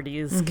the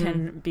parties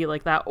can be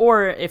like that,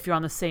 or if you're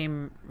on the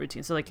same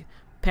routine. So like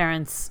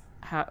parents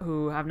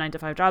who have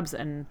 9-to-5 jobs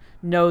and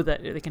know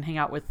that they can hang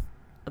out with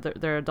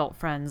their adult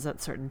friends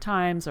at certain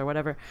times or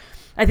whatever.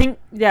 I think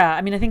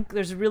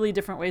there's really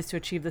different ways to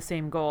achieve the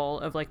same goal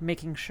of like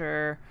making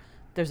sure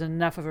there's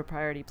enough of a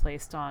priority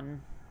placed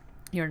on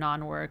your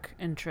non-work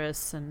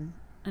interests and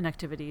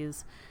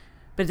activities,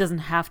 but it doesn't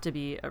have to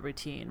be a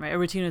routine, right? A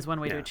routine is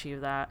one way to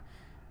achieve that.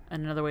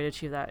 And another way to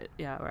achieve that,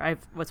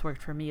 what's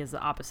worked for me is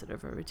the opposite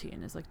of a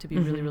routine, is like to be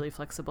really, really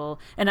flexible.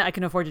 And I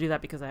can afford to do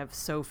that because I have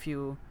so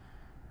few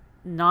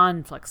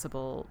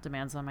non-flexible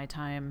demands on my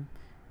time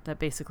that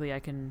basically I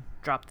can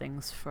drop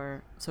things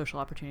for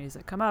social opportunities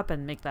that come up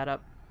and make that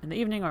up in the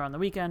evening or on the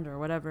weekend or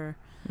whatever.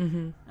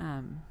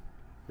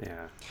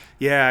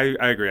 Yeah,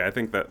 I agree. I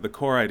think that the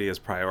core idea is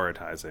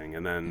prioritizing,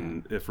 and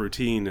then if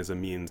routine is a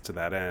means to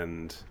that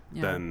end,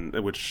 then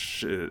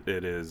which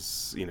it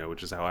is,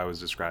 which is how I was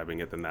describing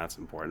it, then that's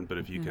important. But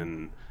if you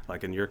can,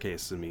 like in your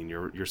case, I mean,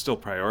 you're still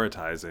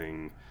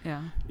prioritizing,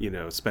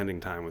 spending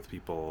time with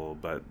people,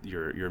 but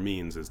your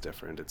means is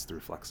different. It's through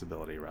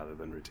flexibility rather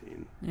than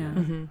routine.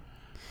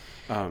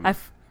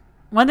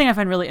 One thing I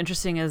find really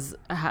interesting is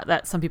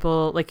that some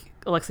people, like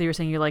Alexa, you were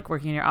saying you like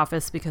working in your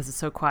office because it's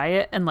so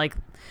quiet, and like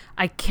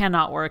I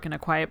cannot work in a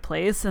quiet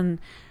place. And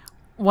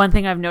one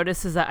thing I've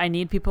noticed is that I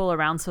need people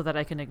around so that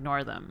I can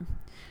ignore them.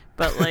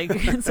 But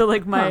like, so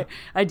like my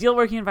ideal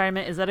working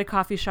environment is at a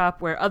coffee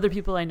shop where other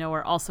people I know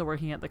are also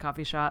working at the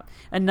coffee shop.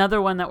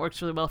 Another one that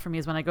works really well for me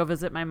is when I go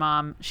visit my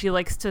mom. She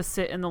likes to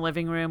sit in the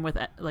living room with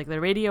like the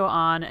radio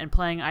on and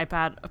playing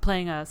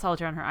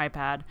solitaire on her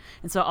iPad.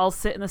 And so I'll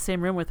sit in the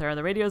same room with her.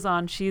 The radio's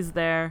on, she's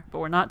there, but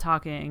we're not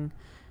talking.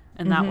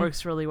 And that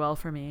works really well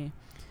for me.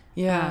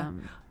 Yeah.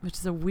 Which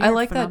is a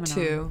weird phenomenon. That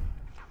too.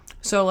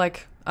 So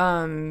like,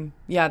 there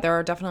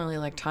are definitely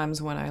like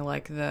times when I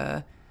like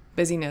the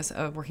busyness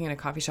of working in a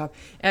coffee shop.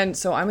 And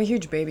so I'm a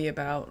huge baby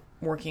about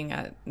working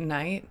at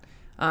night.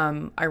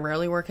 I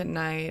rarely work at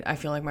night. I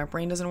feel like my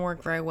brain doesn't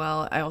work very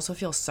well. I also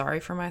feel sorry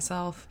for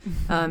myself.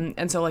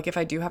 And so like if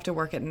I do have to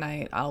work at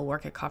night, I'll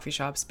work at coffee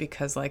shops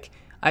because like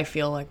I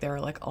feel like there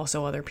are like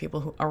also other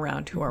people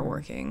around who are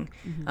working.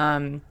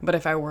 But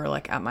if I were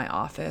like at my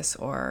office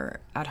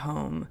or at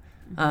home,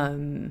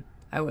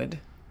 I would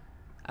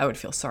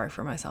feel sorry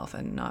for myself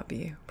and not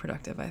be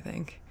productive, I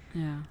think.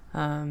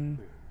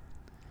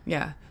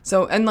 Yeah.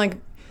 So, and like,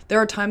 there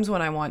are times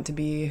when I want to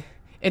be,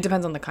 it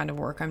depends on the kind of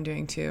work I'm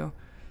doing too.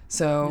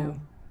 So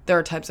there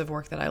are types of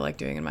work that I like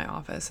doing in my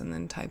office and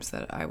then types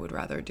that I would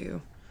rather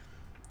do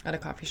at a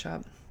coffee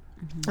shop.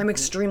 I'm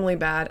extremely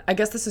bad. I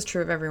guess this is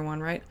true of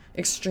everyone, right?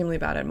 Extremely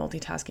bad at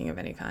multitasking of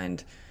any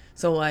kind.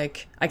 So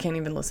like, I can't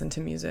even listen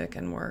to music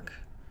and work.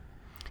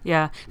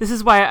 Yeah. This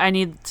is why I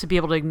need to be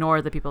able to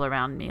ignore the people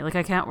around me. Like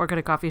I can't work at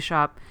a coffee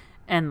shop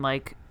and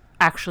like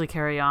actually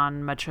carry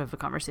on much of a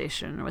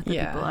conversation with the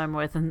people I'm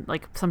with, and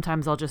like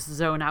sometimes I'll just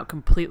zone out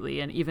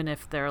completely, and even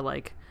if they're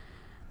like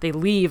they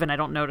leave and I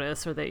don't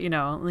notice, or they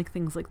like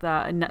things like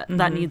that, and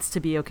that needs to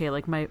be okay.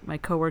 Like my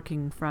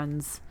co-working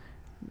friends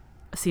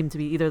seem to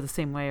be either the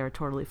same way or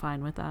totally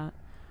fine with that.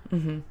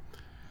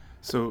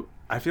 So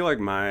I feel like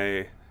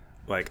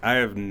I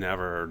have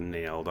never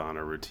nailed on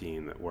a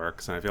routine that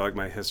works, and I feel like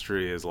my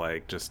history is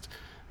like just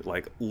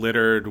like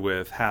littered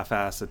with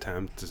half-ass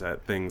attempts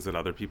at things that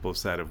other people have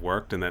said have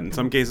worked, and that in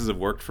some cases have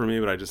worked for me,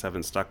 but I just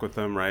haven't stuck with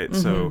them, right?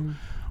 So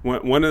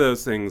one of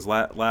those things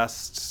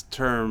last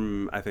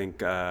term, I think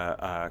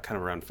kind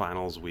of around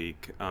finals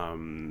week,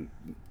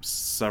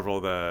 several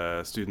of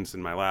the students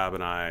in my lab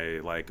and I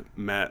like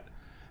met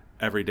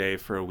every day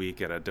for a week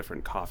at a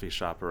different coffee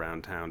shop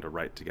around town to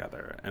write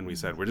together, and we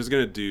said we're just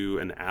going to do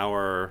an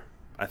hour.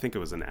 I think it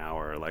was an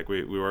hour. Like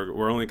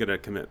we're only going to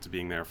commit to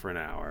being there for an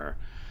hour.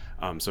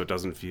 So it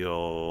doesn't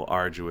feel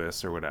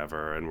arduous or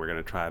whatever, and we're going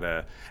to try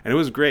to, and it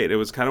was great. It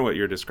was kind of what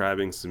you're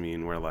describing,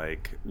 Samin, where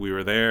like we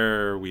were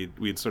there,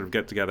 we'd sort of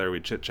get together,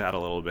 we'd chit chat a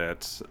little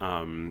bit,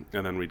 and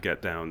then we'd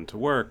get down to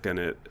work, and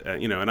it,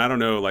 and I don't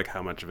know like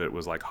how much of it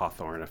was like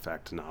Hawthorne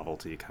effect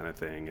novelty kind of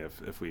thing,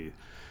 if we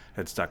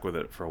had stuck with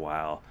it for a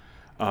while.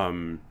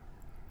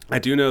 I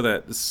do know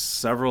that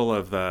several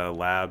of the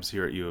labs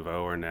here at U of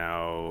O are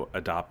now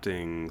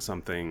adopting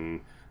something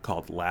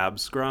called Lab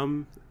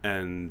Scrum,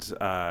 and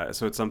so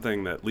it's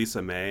something that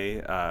Lisa May,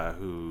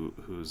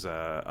 who's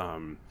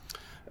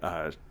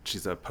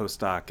she's a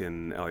postdoc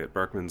in Elliot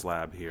Berkman's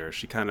lab here.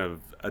 She kind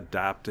of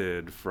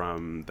adapted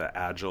from the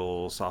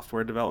Agile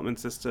software development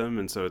system,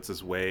 and so it's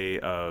this way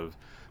of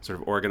sort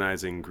of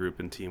organizing group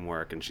and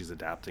teamwork, and she's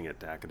adapting it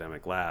to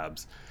academic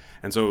labs.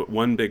 And so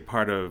one big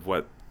part of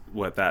what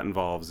that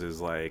involves is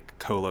like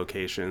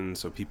co-location,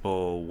 so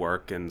people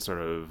work in sort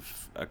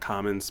of a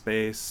common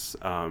space,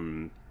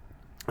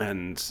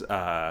 and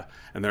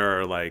there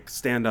are like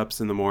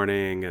stand-ups in the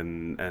morning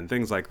and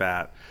things like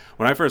that.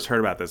 When I first heard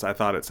about this, I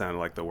thought it sounded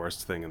like the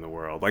worst thing in the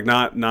world. Like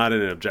not in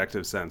an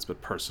objective sense, but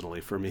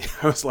personally for me,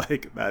 I was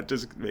like, that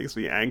just makes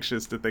me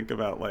anxious to think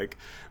about like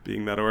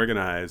being that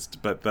organized.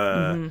 But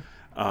the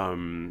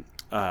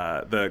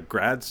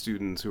grad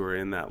students who are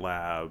in that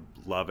lab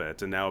love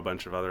it, and now a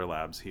bunch of other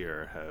labs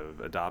here have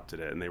adopted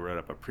it, and they wrote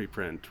up a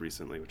preprint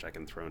recently, which I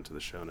can throw into the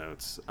show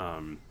notes,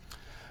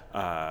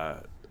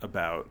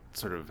 about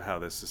sort of how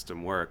this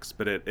system works.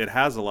 But it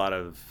has a lot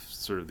of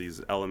sort of these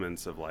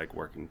elements of like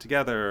working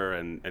together,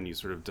 and you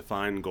sort of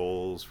define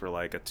goals for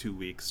like a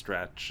 2-week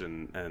stretch,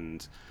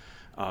 and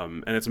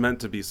it's meant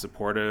to be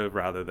supportive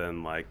rather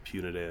than like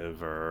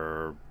punitive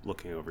or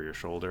looking over your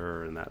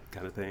shoulder and that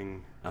kind of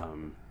thing. I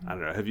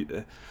don't know.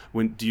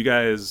 Do you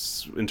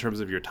guys, in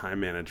terms of your time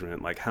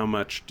management, like how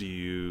much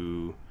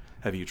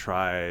have you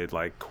tried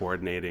like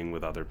coordinating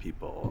with other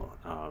people,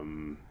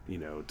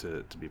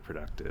 to be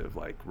productive,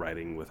 like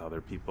writing with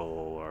other people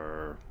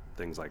or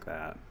things like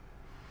that?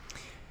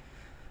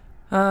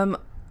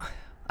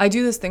 I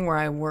do this thing where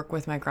I work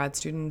with my grad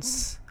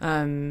students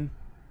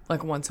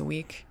like once a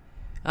week.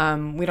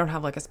 We don't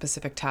have like a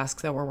specific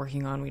task that we're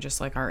working on. We just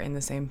like are in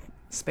the same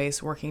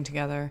space working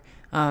together.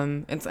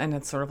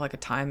 It's sort of like a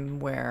time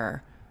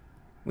where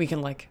we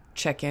can like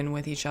check in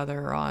with each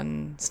other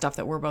on stuff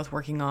that we're both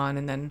working on.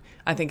 And then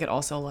I think it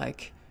also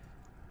like,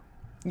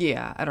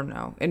 yeah, I don't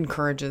know,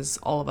 encourages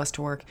all of us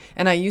to work.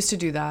 And I used to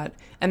do that.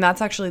 And that's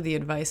actually the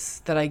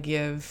advice that I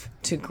give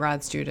to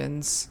grad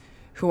students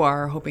who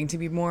are hoping to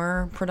be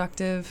more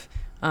productive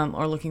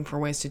or looking for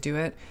ways to do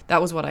it.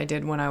 That was what I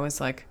did when I was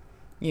like,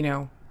 you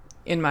know,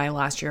 in my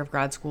last year of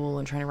grad school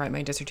and trying to write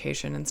my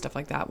dissertation and stuff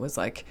like that. Was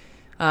like,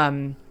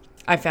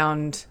 I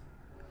found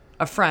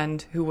a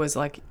friend who was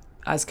like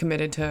as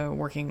committed to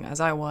working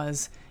as I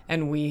was,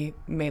 and we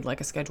made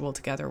like a schedule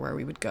together where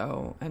we would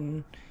go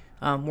and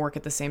work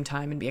at the same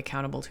time and be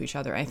accountable to each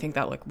other. I think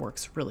that like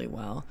works really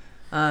well.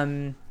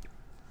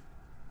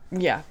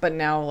 Yeah, but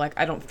now like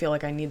I don't feel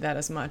like I need that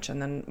as much. And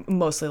then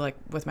mostly like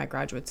with my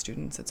graduate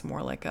students, it's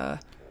more like a,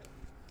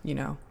 you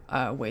know,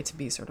 a way to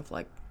be sort of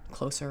like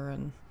closer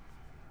and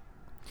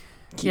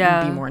be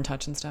more in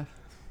touch and stuff.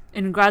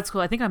 In grad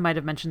school, I think I might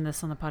have mentioned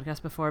this on the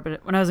podcast before,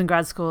 but when I was in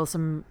grad school,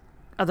 some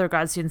other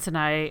grad students and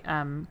I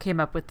came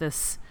up with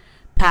this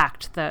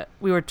pact that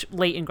we were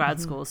late in grad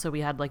school, so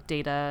we had like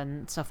data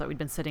and stuff that we'd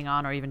been sitting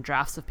on, or even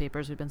drafts of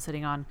papers we'd been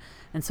sitting on,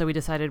 and so we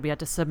decided we had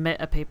to submit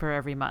a paper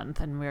every month,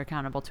 and we were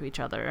accountable to each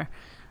other.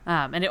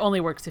 And it only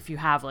works if you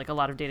have like a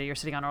lot of data you're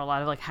sitting on, or a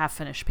lot of like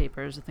half-finished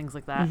papers and things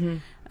like that.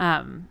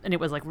 And it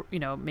was like, you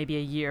know, maybe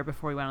a year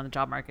before we went on the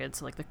job market,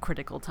 so like the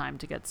critical time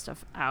to get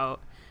stuff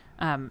out.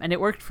 And it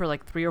worked for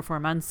like 3 or 4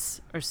 months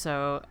or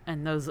so,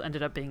 and those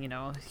ended up being, you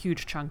know, a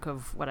huge chunk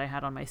of what I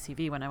had on my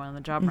CV when I went on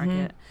the job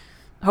market.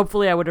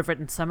 Hopefully I would have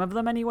written some of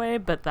them anyway,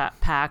 but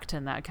that pact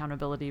and that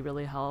accountability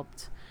really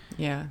helped.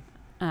 Yeah.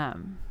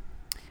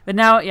 But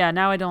now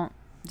I don't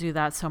do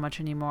that so much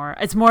anymore.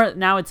 It's more,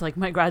 now it's like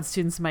my grad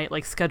students might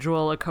like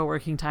schedule a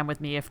co-working time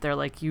with me if they're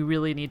like, you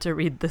really need to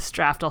read this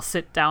draft. I'll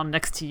sit down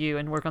next to you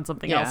and work on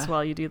something else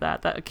while you do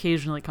that. That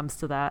occasionally comes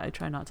to that. I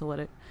try not to let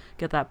it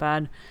get that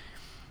bad.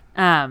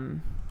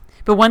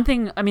 But one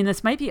thing, I mean,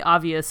 this might be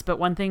obvious, but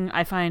one thing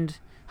I find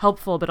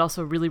helpful but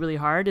also really, really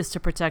hard is to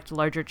protect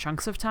larger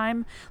chunks of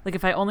time. Like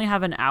if I only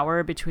have an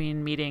hour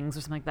between meetings or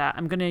something like that,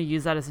 I'm going to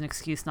use that as an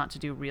excuse not to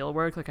do real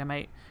work. Like I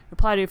might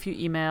reply to a few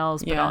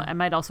emails, but I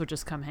might also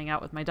just come hang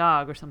out with my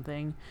dog or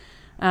something.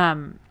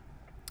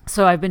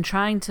 So I've been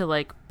trying to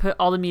like put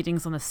all the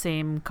meetings on the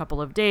same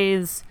couple of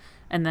days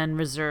and then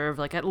reserve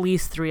like at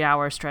least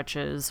 3-hour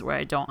stretches where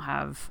I don't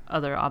have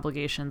other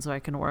obligations, so I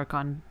can work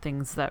on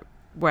things that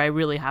where I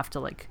really have to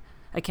like,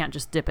 I can't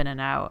just dip in and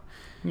out.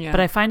 Yeah.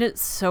 But I find it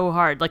so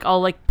hard. Like I'll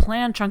like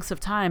plan chunks of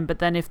time, but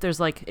then if there's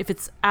like, if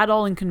it's at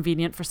all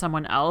inconvenient for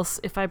someone else,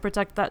 if I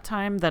protect that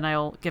time, then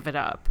I'll give it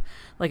up.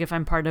 Like if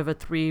I'm part of a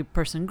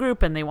 3-person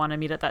group and they want to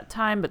meet at that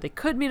time, but they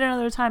could meet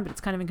another time, but it's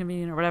kind of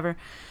inconvenient or whatever.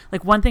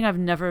 Like one thing I've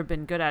never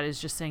been good at is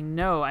just saying,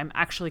 no, I'm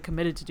actually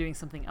committed to doing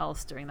something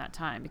else during that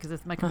time. Because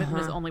if my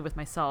commitment is only with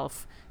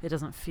myself, it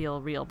doesn't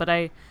feel real. But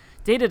I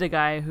dated a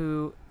guy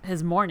who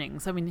his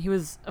mornings, I mean, he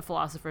was a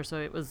philosopher, so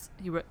it was,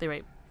 they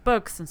write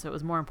books, and so it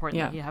was more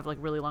important that he have like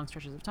really long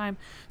stretches of time,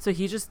 so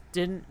he just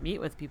didn't meet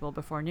with people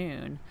before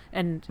noon,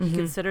 and he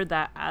considered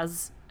that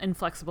as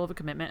inflexible of a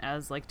commitment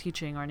as like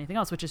teaching or anything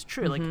else, which is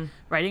true. Like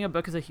writing a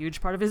book is a huge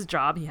part of his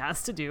job, he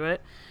has to do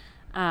it,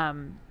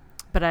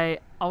 but I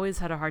always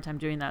had a hard time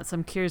doing that. So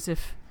I'm curious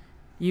if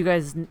you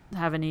guys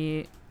have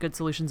any good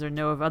solutions or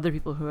know of other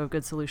people who have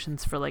good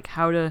solutions for like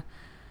how to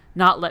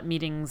not let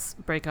meetings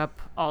break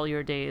up all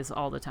your days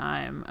all the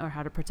time, or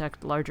how to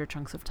protect larger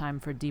chunks of time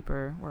for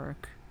deeper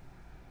work.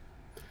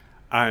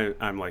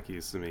 I'm like you,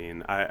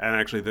 Samin. And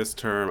actually this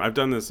term, I've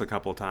done this a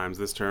couple times.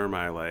 This term,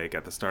 I like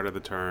at the start of the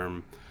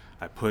term,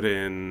 I put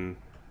in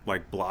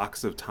like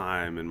blocks of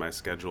time in my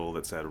schedule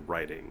that said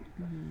writing.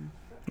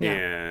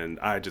 And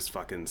I just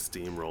fucking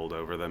steamrolled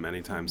over them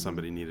anytime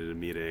somebody needed a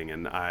meeting.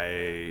 And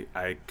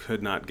I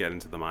could not get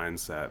into the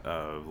mindset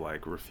of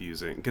like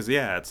refusing. Because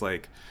it's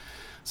like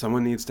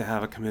someone needs to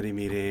have a committee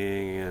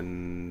meeting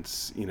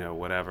and, you know,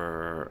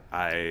 whatever.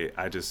 I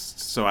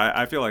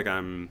feel like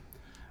I'm,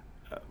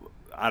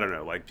 I don't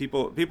know, like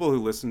people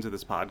who listen to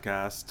this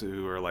podcast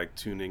who are like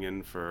tuning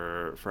in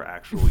for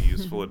actual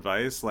useful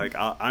advice, like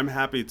I'm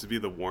happy to be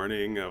the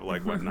warning of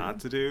like what not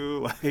to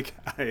do. Like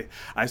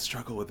I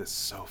struggle with this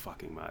so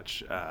fucking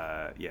much.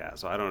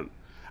 So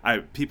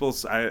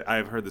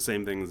I've heard the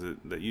same things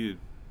that you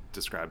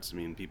described to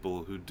me, and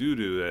people who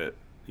do it,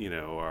 you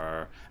know,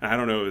 are, and I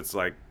don't know if it's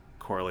like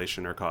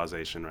correlation or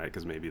causation, right?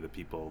 Because maybe the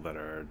people that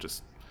are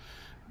just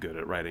good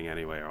at writing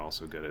anyway are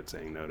also good at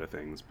saying no to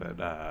things,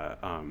 but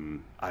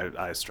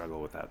I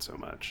struggle with that so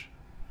much.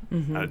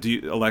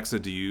 Alexa,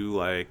 do you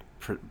like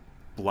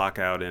block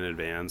out in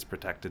advance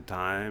protected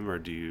time, or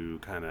do you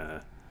kind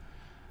of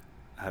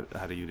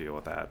how do you deal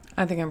with that?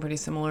 I think I'm pretty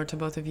similar to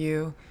both of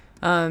you.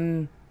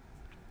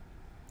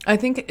 I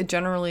think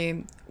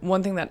generally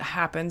one thing that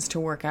happens to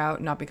work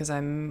out, not because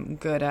I'm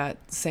good at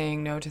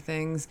saying no to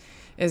things,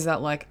 is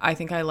that like I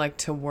think I like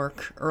to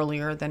work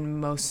earlier than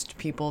most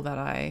people that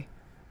I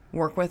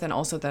work with and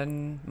also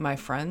than my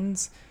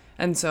friends.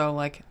 And so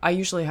like I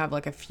usually have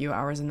like a few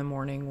hours in the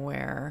morning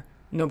where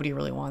nobody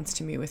really wants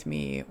to meet with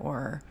me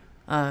or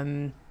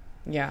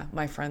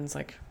my friends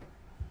like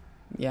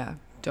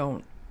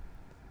don't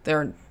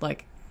they're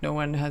like no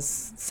one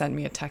has sent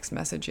me a text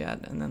message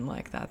yet, and then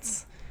like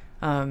that's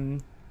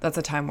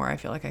a time where I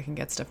feel like I can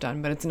get stuff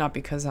done, but it's not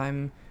because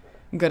I'm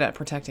good at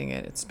protecting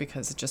it. It's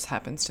because it just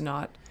happens to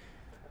not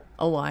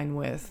align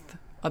with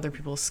other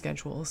people's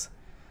schedules.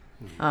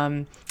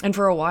 And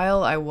for a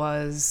while I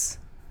was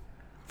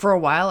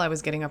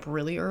getting up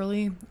really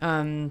early,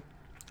 or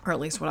at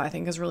least what I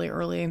think is really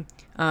early.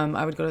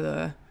 I would go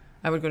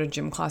to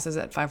gym classes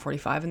at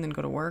 5:45 and then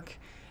go to work.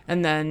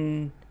 And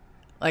then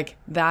like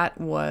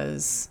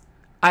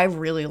I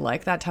really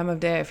like that time of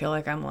day. I feel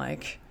like I'm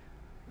like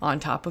on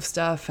top of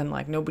stuff and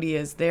like nobody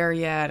is there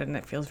yet, and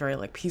it feels very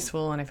like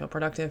peaceful and I feel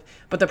productive.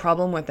 But the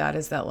problem with that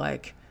is that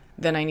like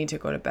then I need to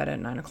go to bed at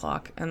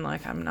 9:00 and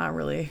like I'm not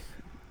really,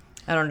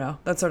 I don't know,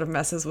 that sort of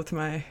messes with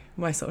my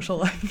social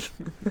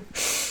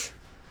life.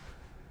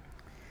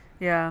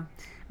 Yeah.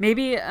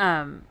 Maybe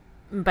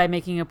by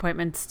making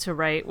appointments to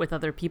write with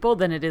other people,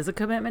 then it is a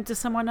commitment to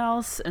someone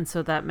else. And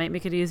so that might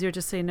make it easier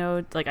to say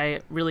no. Like, I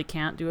really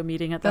can't do a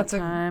meeting at that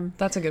time.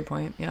 That's a good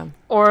point, yeah.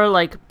 Or,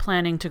 like,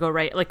 planning to go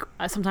write. Like,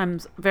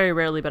 sometimes, very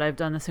rarely, but I've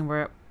done this thing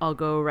where I'll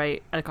go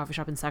write at a coffee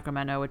shop in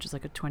Sacramento, which is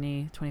like a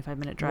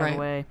 25-minute drive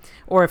away.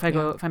 Or if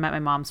if I'm at my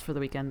mom's for the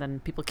weekend,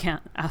 then people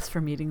can't ask for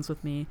meetings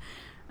with me.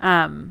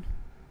 So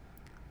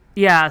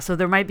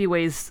there might be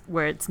ways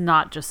where it's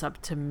not just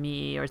up to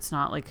me, or it's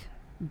not, like,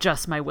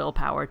 just my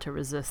willpower to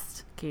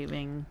resist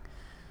caving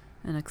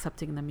and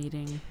accepting the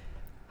meeting.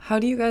 How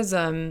do you guys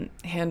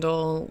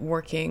handle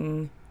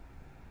working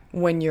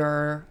when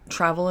you're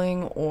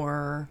traveling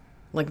or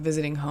like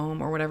visiting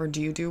home or whatever?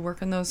 Do you do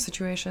work in those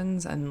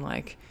situations? And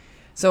like,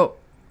 so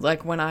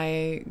like when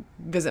I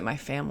visit my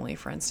family,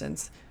 for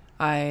instance,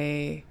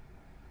 I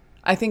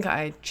think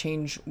I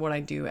change what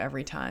I do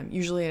every time.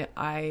 Usually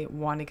I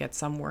want to get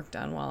some work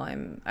done while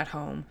I'm at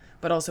home,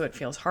 but also it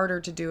feels harder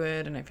to do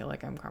it, and I feel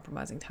like I'm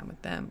compromising time with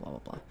them, blah,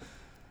 blah,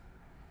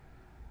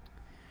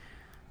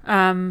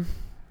 blah.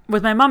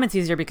 With my mom, it's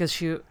easier because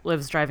she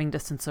lives driving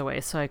distance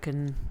away, so I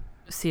can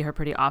see her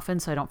pretty often,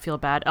 so I don't feel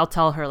bad. I'll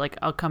tell her, like,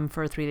 I'll come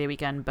for a 3-day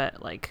weekend,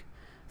 but, like,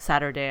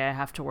 Saturday I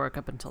have to work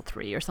up until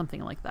 3 or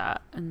something like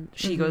that. And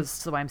she goes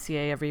to the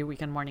YMCA every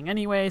weekend morning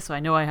anyway, so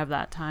I know I have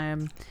that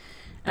time.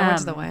 I went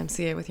to the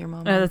YMCA with your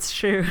mom. That's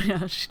true.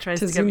 Yeah, she tries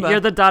to get Zumba. me. You're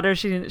the daughter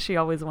she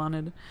always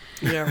wanted.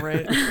 Yeah,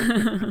 right.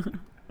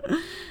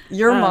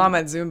 Your mom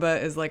at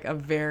Zumba is like a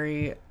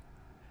very,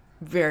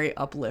 very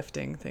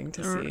uplifting thing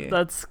to see.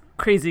 That's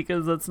crazy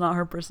because that's not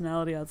her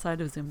personality outside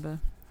of Zumba.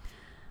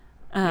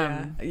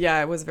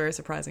 Yeah, it was very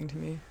surprising to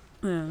me.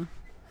 Yeah.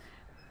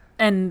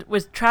 And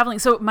with traveling,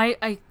 so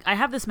I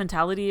have this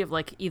mentality of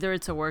like either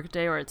it's a work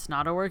day or it's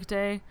not a work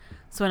day.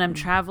 So when I'm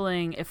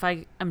traveling, if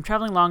I'm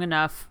traveling long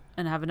enough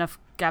and have enough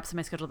gaps in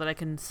my schedule that I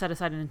can set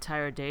aside an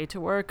entire day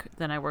to work,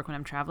 then I work when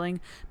I'm traveling.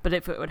 But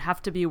if it would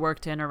have to be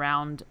worked in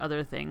around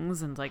other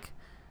things, and like,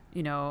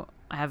 you know,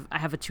 I have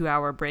a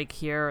 2-hour break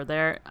here or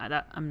there,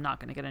 I'm not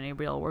going to get any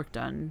real work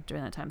done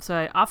during that time. So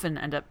I often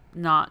end up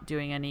not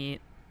doing any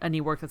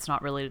work that's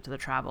not related to the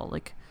travel,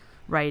 like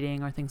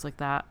writing or things like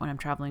that when I'm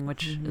traveling,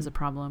 which is a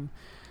problem.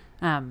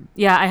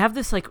 I have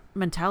this like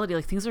mentality,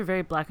 like things are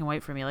very black and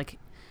white for me. Like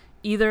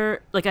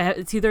either like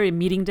it's either a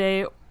meeting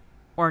day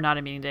or not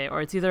a meeting day,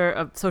 or it's either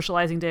a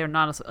socializing day or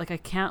not. Like I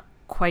can't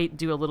quite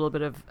do a little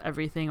bit of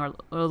everything or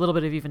a little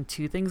bit of even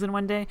two things in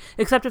one day,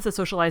 except if the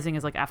socializing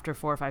is like after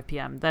 4 or 5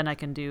 p.m. Then it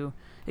can be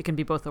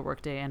both a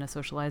work day and a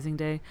socializing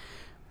day.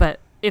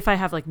 But if I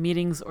have like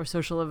meetings or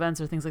social events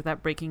or things like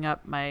that breaking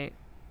up my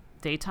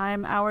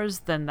daytime hours,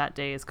 then that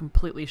day is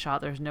completely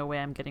shot. There's no way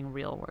I'm getting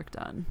real work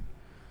done.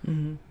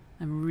 I'm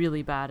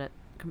really bad at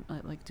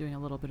like doing a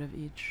little bit of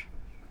each.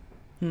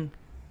 Yeah,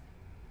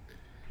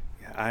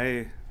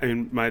 I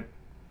mean, my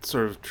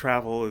sort of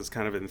travel is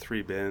kind of in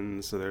 3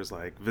 bins. So there's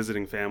like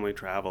visiting family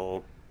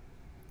travel,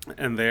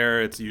 and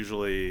there it's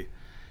usually,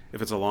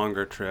 if it's a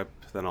longer trip,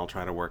 then I'll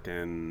try to work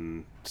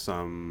in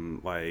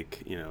some,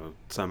 like, you know,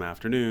 some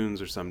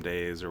afternoons or some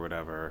days or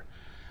whatever.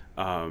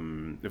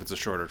 If it's a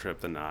shorter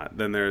trip than not.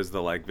 Then there's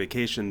the like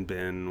vacation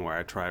bin where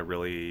I try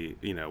really,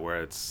 you know,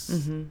 where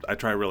it's I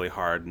try really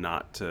hard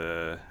not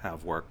to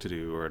have work to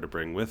do or to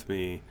bring with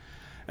me.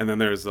 And then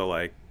there's the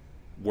like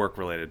work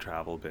related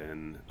travel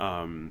bin.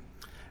 You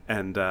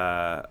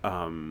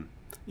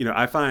know,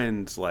 I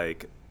find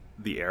like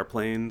the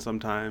airplane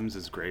sometimes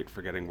is great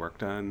for getting work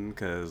done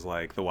because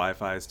like the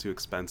Wi-Fi is too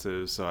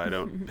expensive, so I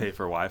don't pay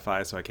for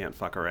Wi-Fi, so I can't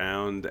fuck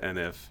around. And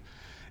if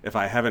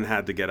I haven't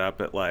had to get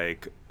up at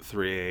like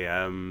 3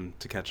 a.m.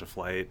 to catch a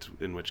flight,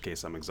 in which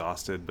case I'm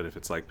exhausted, but if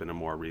it's like been a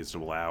more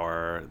reasonable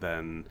hour,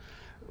 then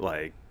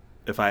like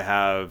if I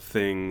have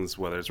things,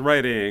 whether it's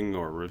writing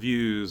or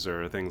reviews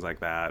or things like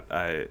that,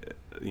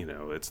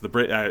 it's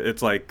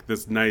it's like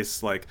this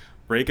nice like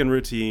break in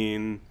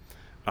routine,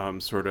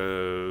 sort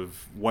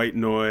of white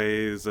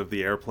noise of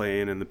the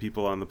airplane and the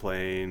people on the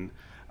plane,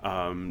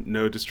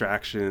 no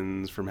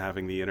distractions from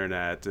having the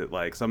internet. It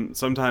like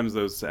sometimes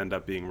those end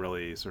up being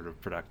really sort of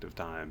productive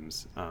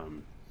times.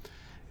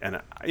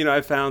 And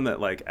I found that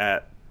like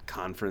at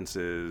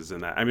conferences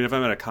and that, I mean, if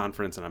I'm at a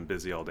conference and I'm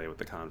busy all day with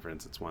the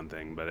conference, it's one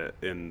thing, but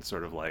in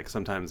sort of like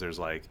sometimes there's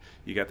like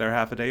you get there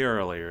half a day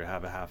early or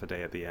have a half a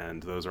day at the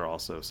end. Those are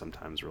also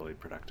sometimes really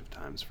productive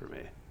times for me.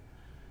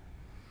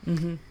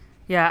 Mm-hmm.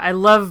 Yeah, I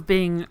love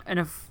being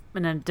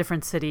in a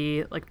different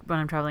city, like when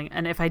I'm traveling.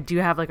 And if I do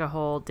have like a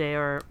whole day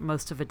or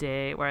most of a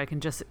day where I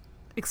can just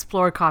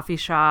explore coffee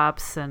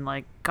shops and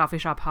like coffee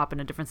shop hop in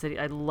a different city,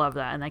 I love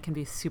that. And I can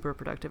be super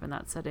productive in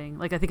that setting.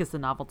 Like I think it's the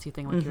novelty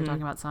thing, like you were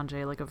talking about,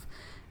 Sanjay, like of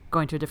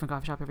going to a different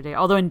coffee shop every day.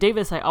 Although in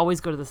Davis, I always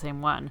go to the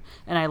same one.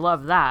 And I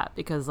love that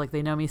because like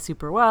they know me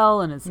super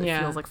well and it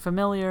feels like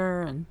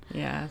familiar. And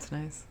yeah, it's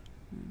nice.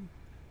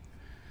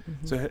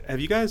 Mm-hmm. So have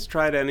you guys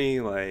tried any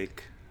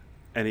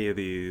of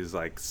these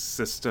like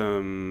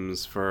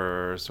systems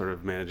for sort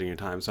of managing your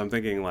time? So I'm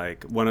thinking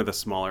like one of the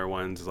smaller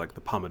ones is like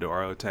the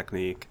Pomodoro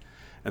technique.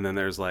 And then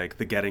there's like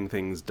the getting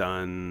things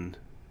done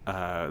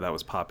that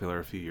was popular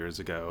a few years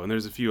ago. And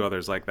there's a few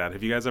others like that.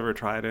 Have you guys ever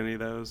tried any of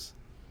those?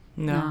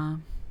 No.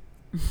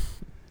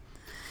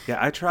 Yeah,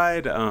 I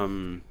tried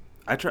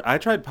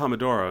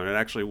Pomodoro and it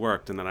actually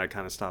worked. And then I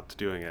kind of stopped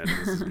doing it.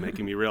 This is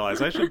making me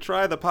realize I should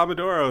try the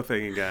Pomodoro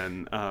thing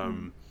again.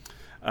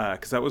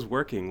 Because that was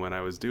working when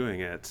I was doing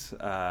it,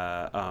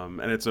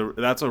 and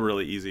that's a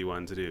really easy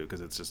one to do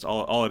because it's just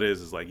all it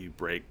is like you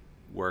break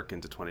work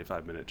into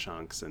 25-minute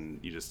chunks and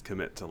you just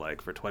commit to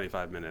like for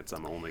 25 minutes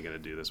I'm only going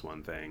to do this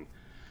one thing,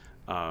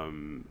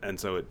 and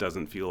so it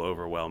doesn't feel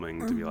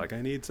overwhelming to be like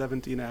I need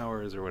 17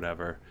 hours or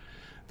whatever.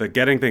 The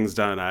getting things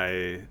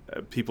done,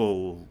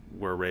 people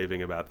were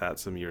raving about that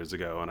some years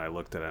ago, and I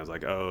looked at it and I was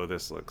like, oh,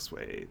 this looks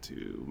way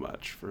too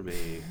much for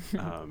me.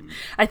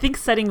 I think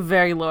setting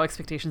very low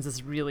expectations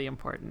is really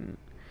important.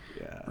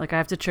 Yeah. Like I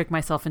have to trick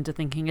myself into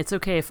thinking it's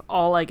okay if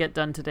all I get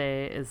done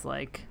today is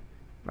like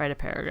write a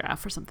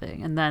paragraph or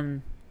something, and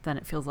then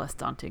it feels less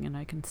daunting and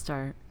I can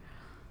start.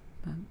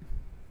 But...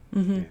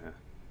 Mm-hmm.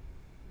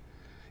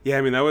 Yeah,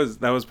 I mean that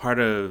was part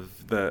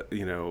of the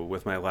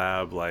with my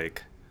lab,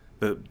 like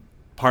the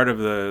part of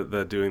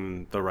the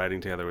doing the writing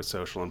together was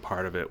social, and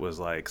part of it was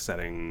like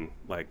setting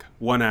like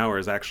 1 hour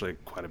is actually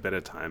quite a bit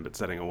of time, but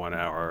setting a 1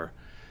 hour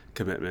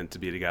commitment to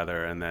be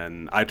together. And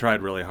then I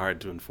tried really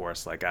hard to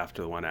enforce like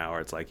after the 1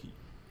 hour, it's like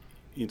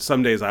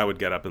some days I would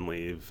get up and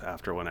leave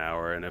after 1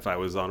 hour, and if I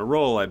was on a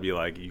roll I'd be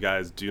like, you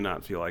guys do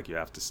not feel like you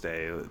have to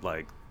stay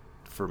like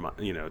for my,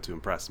 to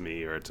impress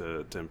me or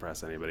to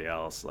impress anybody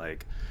else.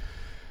 Like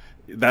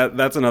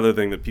that's another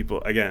thing that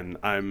people, again,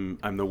 I'm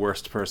the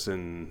worst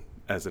person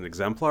as an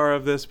exemplar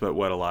of this, but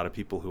what a lot of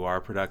people who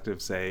are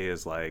productive say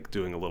is like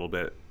doing a little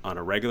bit on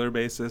a regular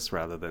basis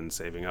rather than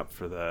saving up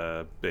for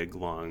the big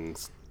long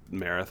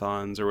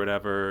marathons or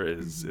whatever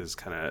is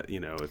kind of,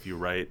 if you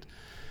write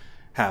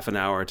half an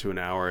hour to an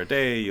hour a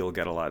day, you'll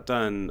get a lot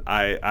done.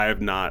 I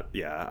have not,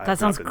 I've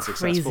sounds not been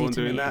crazy successful in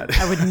to doing me. that.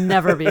 I would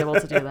never be able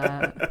to do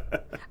that.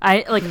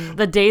 I like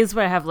the days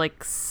where I have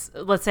like,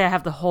 let's say I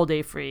have the whole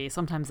day free.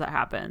 Sometimes that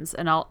happens,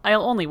 and I'll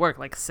only work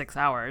like 6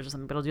 hours or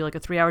something, but I'll do like a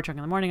 3-hour chunk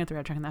in the morning, a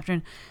 3-hour chunk in the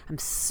afternoon. I'm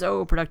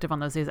so productive on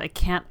those days. I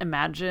can't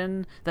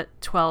imagine that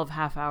 12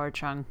 half-hour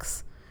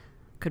chunks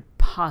could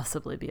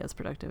possibly be as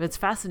productive. It's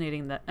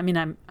fascinating that, I mean,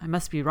 I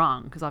must be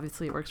wrong because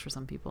obviously it works for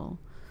some people.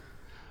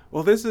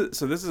 Well, this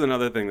is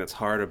another thing that's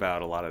hard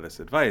about a lot of this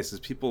advice is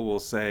people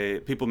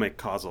make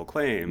causal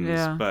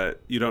claims,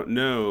 but you don't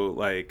know,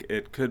 like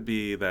it could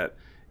be that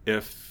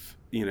if,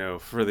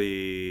 for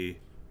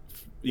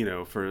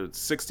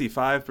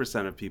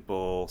 65% of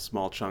people,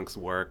 small chunks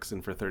works,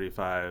 and for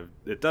 35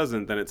 it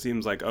doesn't, then it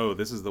seems like, oh,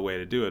 this is the way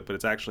to do it. But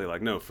it's actually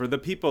like, no, for the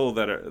people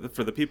that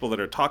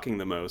are talking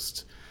the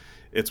most,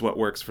 it's what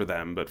works for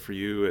them, but for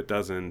you it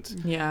doesn't.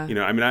 Yeah.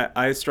 I mean,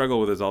 I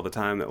struggle with this all the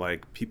time, that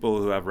like people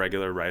who have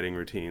regular writing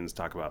routines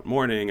talk about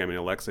morning. I mean,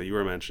 Alexa, you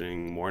were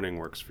mentioning morning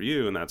works for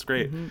you, and that's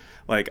great. Mm-hmm.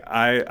 Like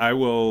I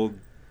will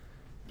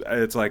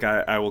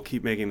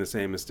keep making the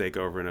same mistake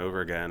over and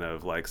over again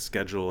of like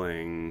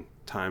scheduling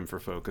time for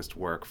focused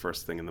work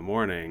first thing in the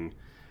morning,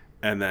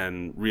 and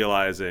then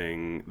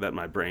realizing that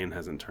my brain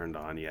hasn't turned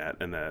on yet,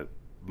 and that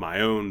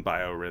my own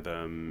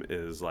biorhythm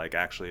is like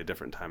actually a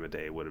different time of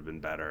day would have been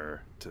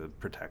better to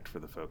protect for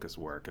the focus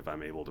work if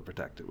I'm able to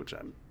protect it, which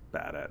I'm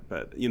bad at.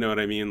 But you know what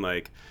I mean?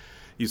 Like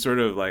you sort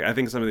of like, I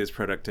think some of these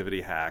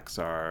productivity hacks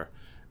are,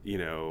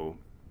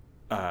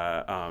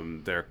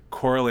 they're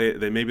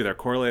correlated. Maybe they're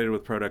correlated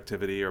with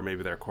productivity, or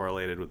maybe they're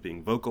correlated with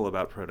being vocal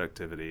about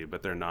productivity,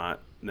 but they're not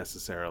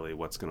necessarily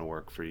what's going to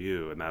work for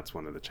you. And that's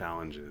one of the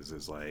challenges,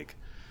 is like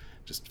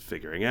just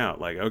figuring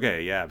out like,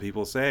 okay, yeah,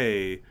 people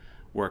say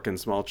work in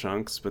small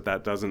chunks, but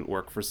that doesn't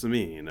work for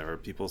Samin. Or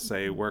people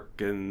say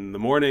work in the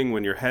morning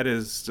when your head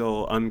is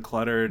still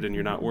uncluttered and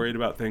you're not worried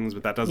about things,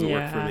 but that doesn't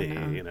work for me,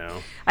 no. you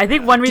know? I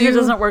think one reason it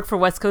doesn't work for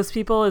West Coast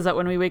people is that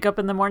when we wake up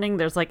in the morning,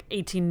 there's like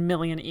 18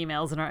 million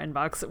emails in our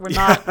inbox. We're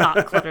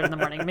not cluttered in the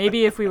morning.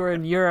 Maybe if we were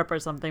in Europe or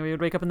something, we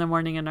would wake up in the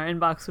morning and our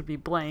inbox would be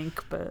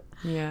blank, but...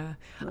 Yeah.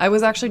 I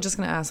was actually just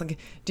going to ask, like,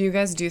 do you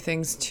guys do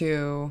things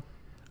to,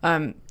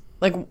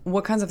 like,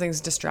 what kinds of things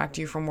distract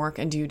you from work,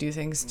 and do you do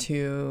things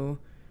to,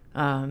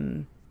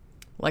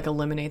 like,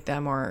 eliminate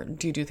them, or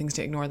do you do things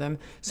to ignore them?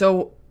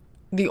 So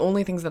the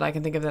only things that I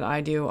can think of that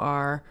I do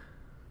are,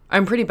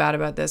 I'm pretty bad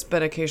about this,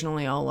 but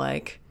occasionally I'll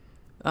like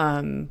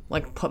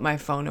put my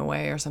phone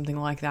away or something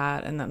like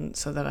that, and then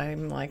so that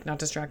I'm like not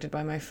distracted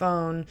by my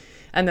phone.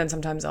 And then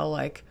sometimes I'll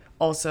like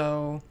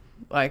also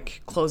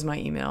like close my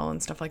email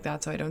and stuff like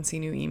that so I don't see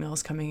new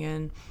emails coming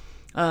in.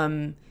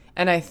 And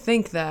I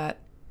think that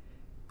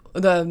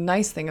the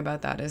nice thing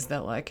about that is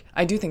that like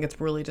I do think it's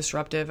really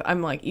disruptive.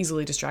 I'm like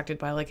easily distracted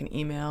by like an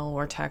email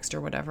or text or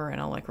whatever, and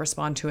I'll like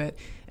respond to it,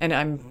 and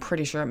I'm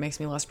pretty sure it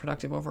makes me less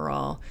productive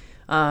overall.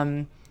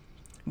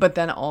 But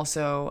then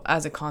also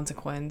as a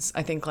consequence,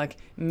 I think like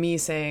me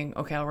saying,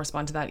 okay, I'll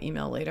respond to that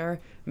email later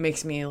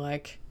makes me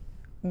like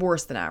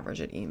worse than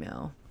average at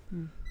email.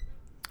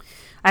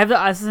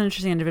 This is an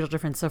interesting individual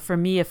difference. So for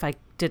me, if I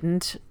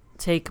didn't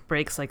take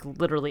breaks like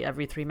literally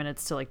every 3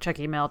 minutes to like check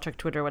email, check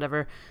Twitter,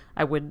 whatever,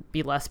 I would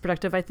be less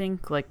productive, I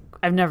think. Like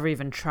I've never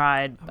even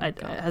tried.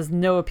 It has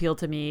no appeal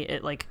to me.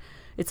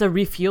 It's a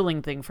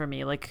refueling thing for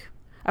me. Like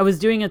I was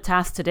doing a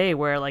task today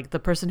where like the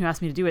person who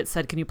asked me to do it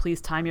said, can you please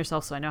time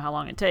yourself so I know how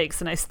long it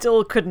takes? And I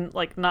still couldn't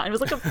like not, it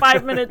was like a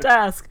 5-minute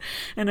task,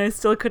 and I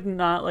still could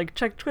not like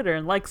check Twitter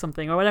and like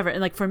something or whatever.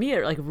 And like for me,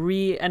 it like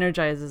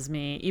re-energizes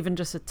me, even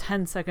just a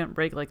 10-second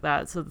break like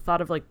that. So the thought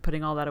of like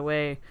putting all that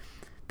away,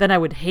 then I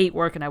would hate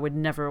work and I would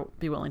never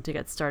be willing to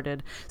get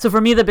started. So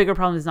for me, the bigger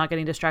problem is not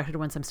getting distracted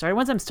once I'm started.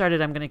 Once I'm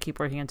started, I'm going to keep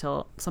working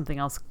until something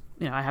else,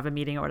 I have a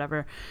meeting or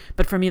whatever.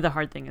 But for me, the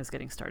hard thing is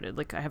getting started.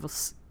 Like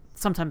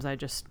sometimes I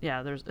just,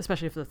 there's,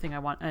 especially if the thing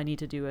I need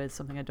to do is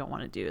something I don't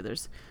want to do,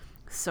 there's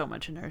so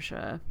much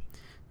inertia.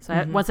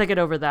 So once I get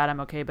over that, I'm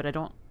okay. But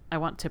I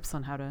want tips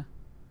on how to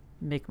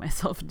make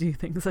myself do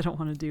things I don't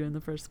want to do in the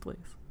first place.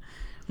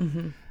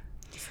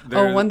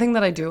 One thing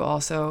that I do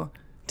also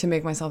to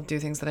make myself do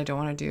things that I don't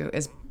want to do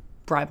is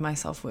bribe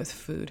myself with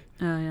food.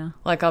 Oh yeah.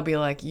 Like I'll be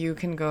like, you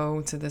can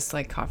go to this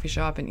like coffee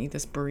shop and eat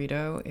this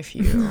burrito if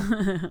you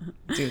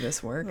do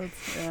this work.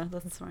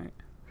 That's smart.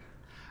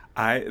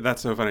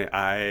 That's so funny.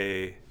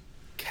 I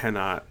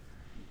cannot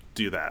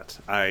do that.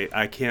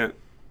 I can't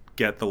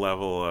get the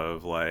level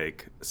of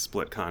like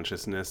split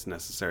consciousness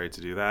necessary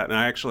to do that. And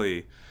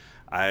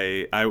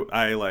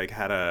I like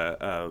had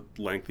a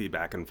lengthy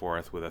back and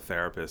forth with a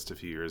therapist a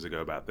few years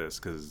ago about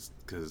this because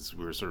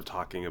we were sort of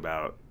talking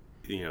about,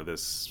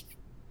 this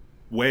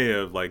way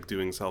of like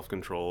doing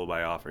self-control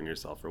by offering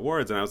yourself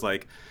rewards. And I was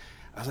like,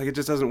 it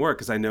just doesn't work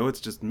because I know it's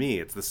just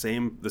me. It's the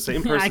same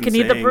person. I can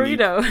eat the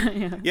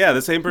burrito. Yeah,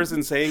 the same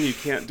person saying you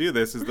can't do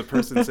this is the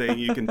person saying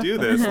you can do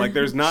this. Like,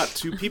 there's not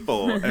two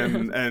people.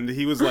 And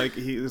he was like,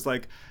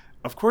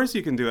 of course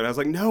you can do it. I was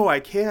like, no, I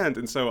can't.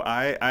 And so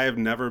I have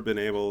never been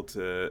able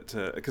to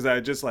because I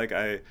just like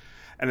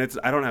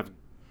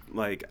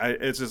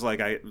it's just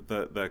like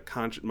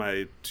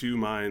my two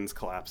minds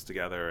collapse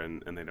together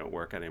and they don't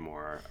work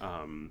anymore.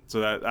 So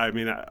that, I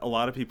mean, a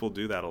lot of people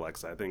do that,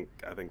 Alexa. I think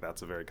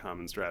that's a very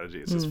common strategy.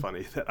 It's just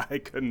funny that I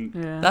couldn't.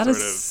 Yeah. That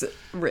is,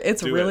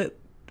 it's really,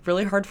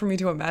 really hard for me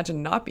to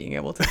imagine not being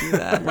able to do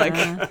that. Like,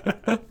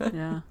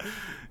 yeah.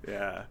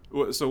 Yeah.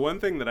 So one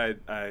thing that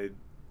I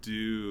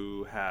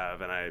do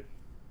have, and I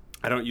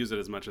don't use it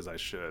as much as I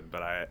should,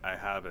 but I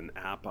have an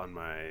app on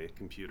my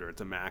computer.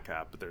 It's a Mac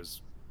app, but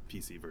there's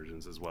PC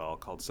versions as well,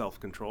 called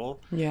Self-Control.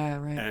 Yeah,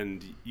 right.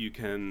 And you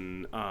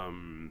can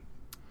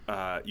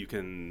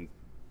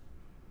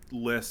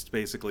list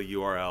basically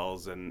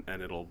URLs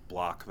and it'll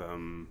block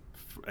them,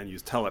 and you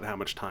tell it how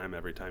much time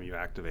every time you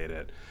activate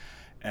it.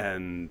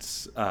 And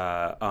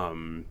so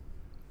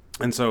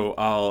when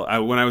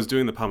I was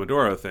doing the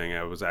Pomodoro thing,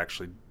 I was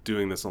actually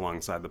doing this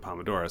alongside the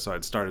Pomodoro. So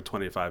I'd start a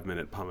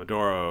 25-minute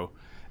Pomodoro,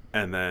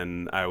 and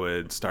then I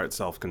would start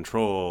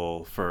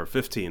self-control for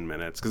 15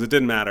 minutes, because it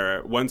didn't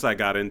matter. Once I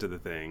got into the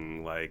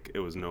thing, like, it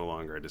was no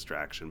longer a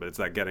distraction. But it's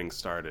that getting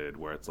started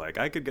where it's like,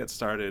 I could get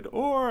started,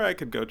 or I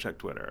could go check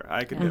Twitter.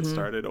 I could get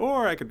started,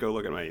 or I could go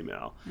look at my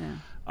email. Yeah.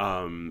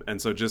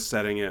 And so just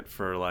setting it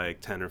for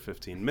like 10 or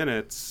 15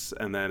 minutes,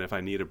 and then if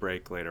I need a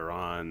break later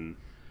on,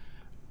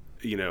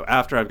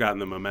 after I've gotten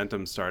the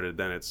momentum started,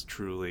 then it's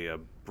truly a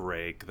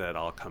break that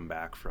I'll come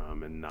back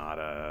from, and not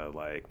a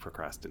like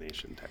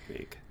procrastination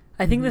technique.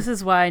 I think this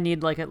is why I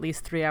need like at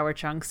least 3-hour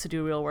chunks to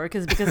do real work,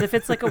 is because if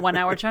it's like a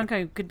 1-hour chunk,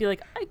 I could be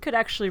like, I could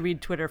actually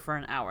read Twitter for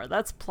an hour.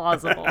 That's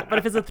plausible. But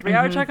if it's a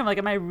 3-hour chunk, I'm like,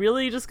 am I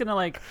really just going to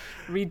like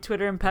read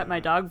Twitter and pet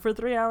my dog for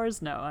 3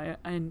 hours? No, I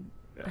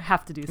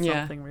have to do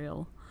something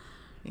real.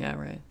 Yeah,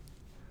 right.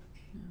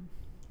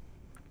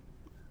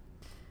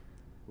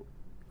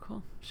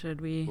 Cool. Should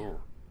we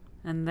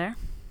end there?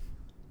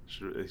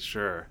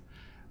 Sure.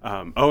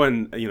 Oh,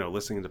 and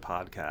listening to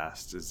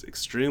podcasts is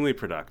extremely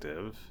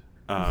productive.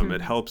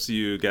 It helps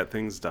you get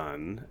things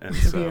done, and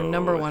Should so be your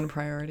number one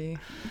priority.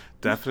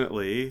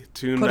 Definitely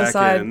tune Put back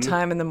aside in.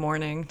 time in the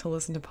morning to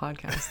listen to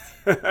podcasts.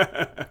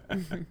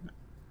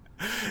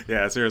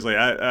 Yeah, seriously,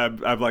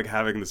 I'm like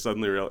having the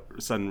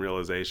sudden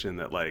realization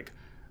that like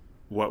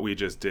what we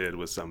just did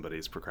was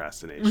somebody's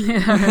procrastination.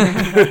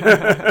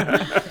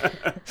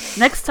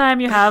 Next time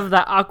you have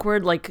that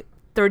awkward like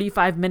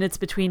 35 minutes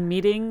between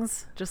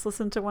meetings, just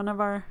listen to one of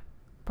our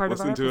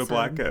Listen to a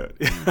Black Goat.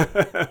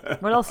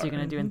 What else are you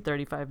going to do in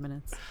 35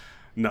 minutes?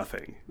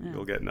 Nothing. Yeah.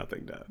 You'll get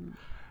nothing done.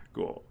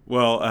 Cool.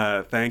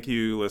 Well, thank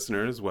you,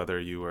 listeners, whether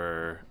you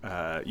were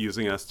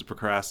using us to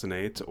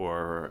procrastinate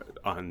or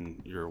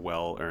on your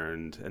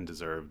well-earned and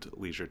deserved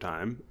leisure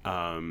time.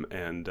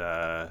 And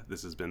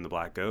this has been The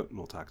Black Goat, and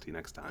we'll talk to you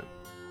next time.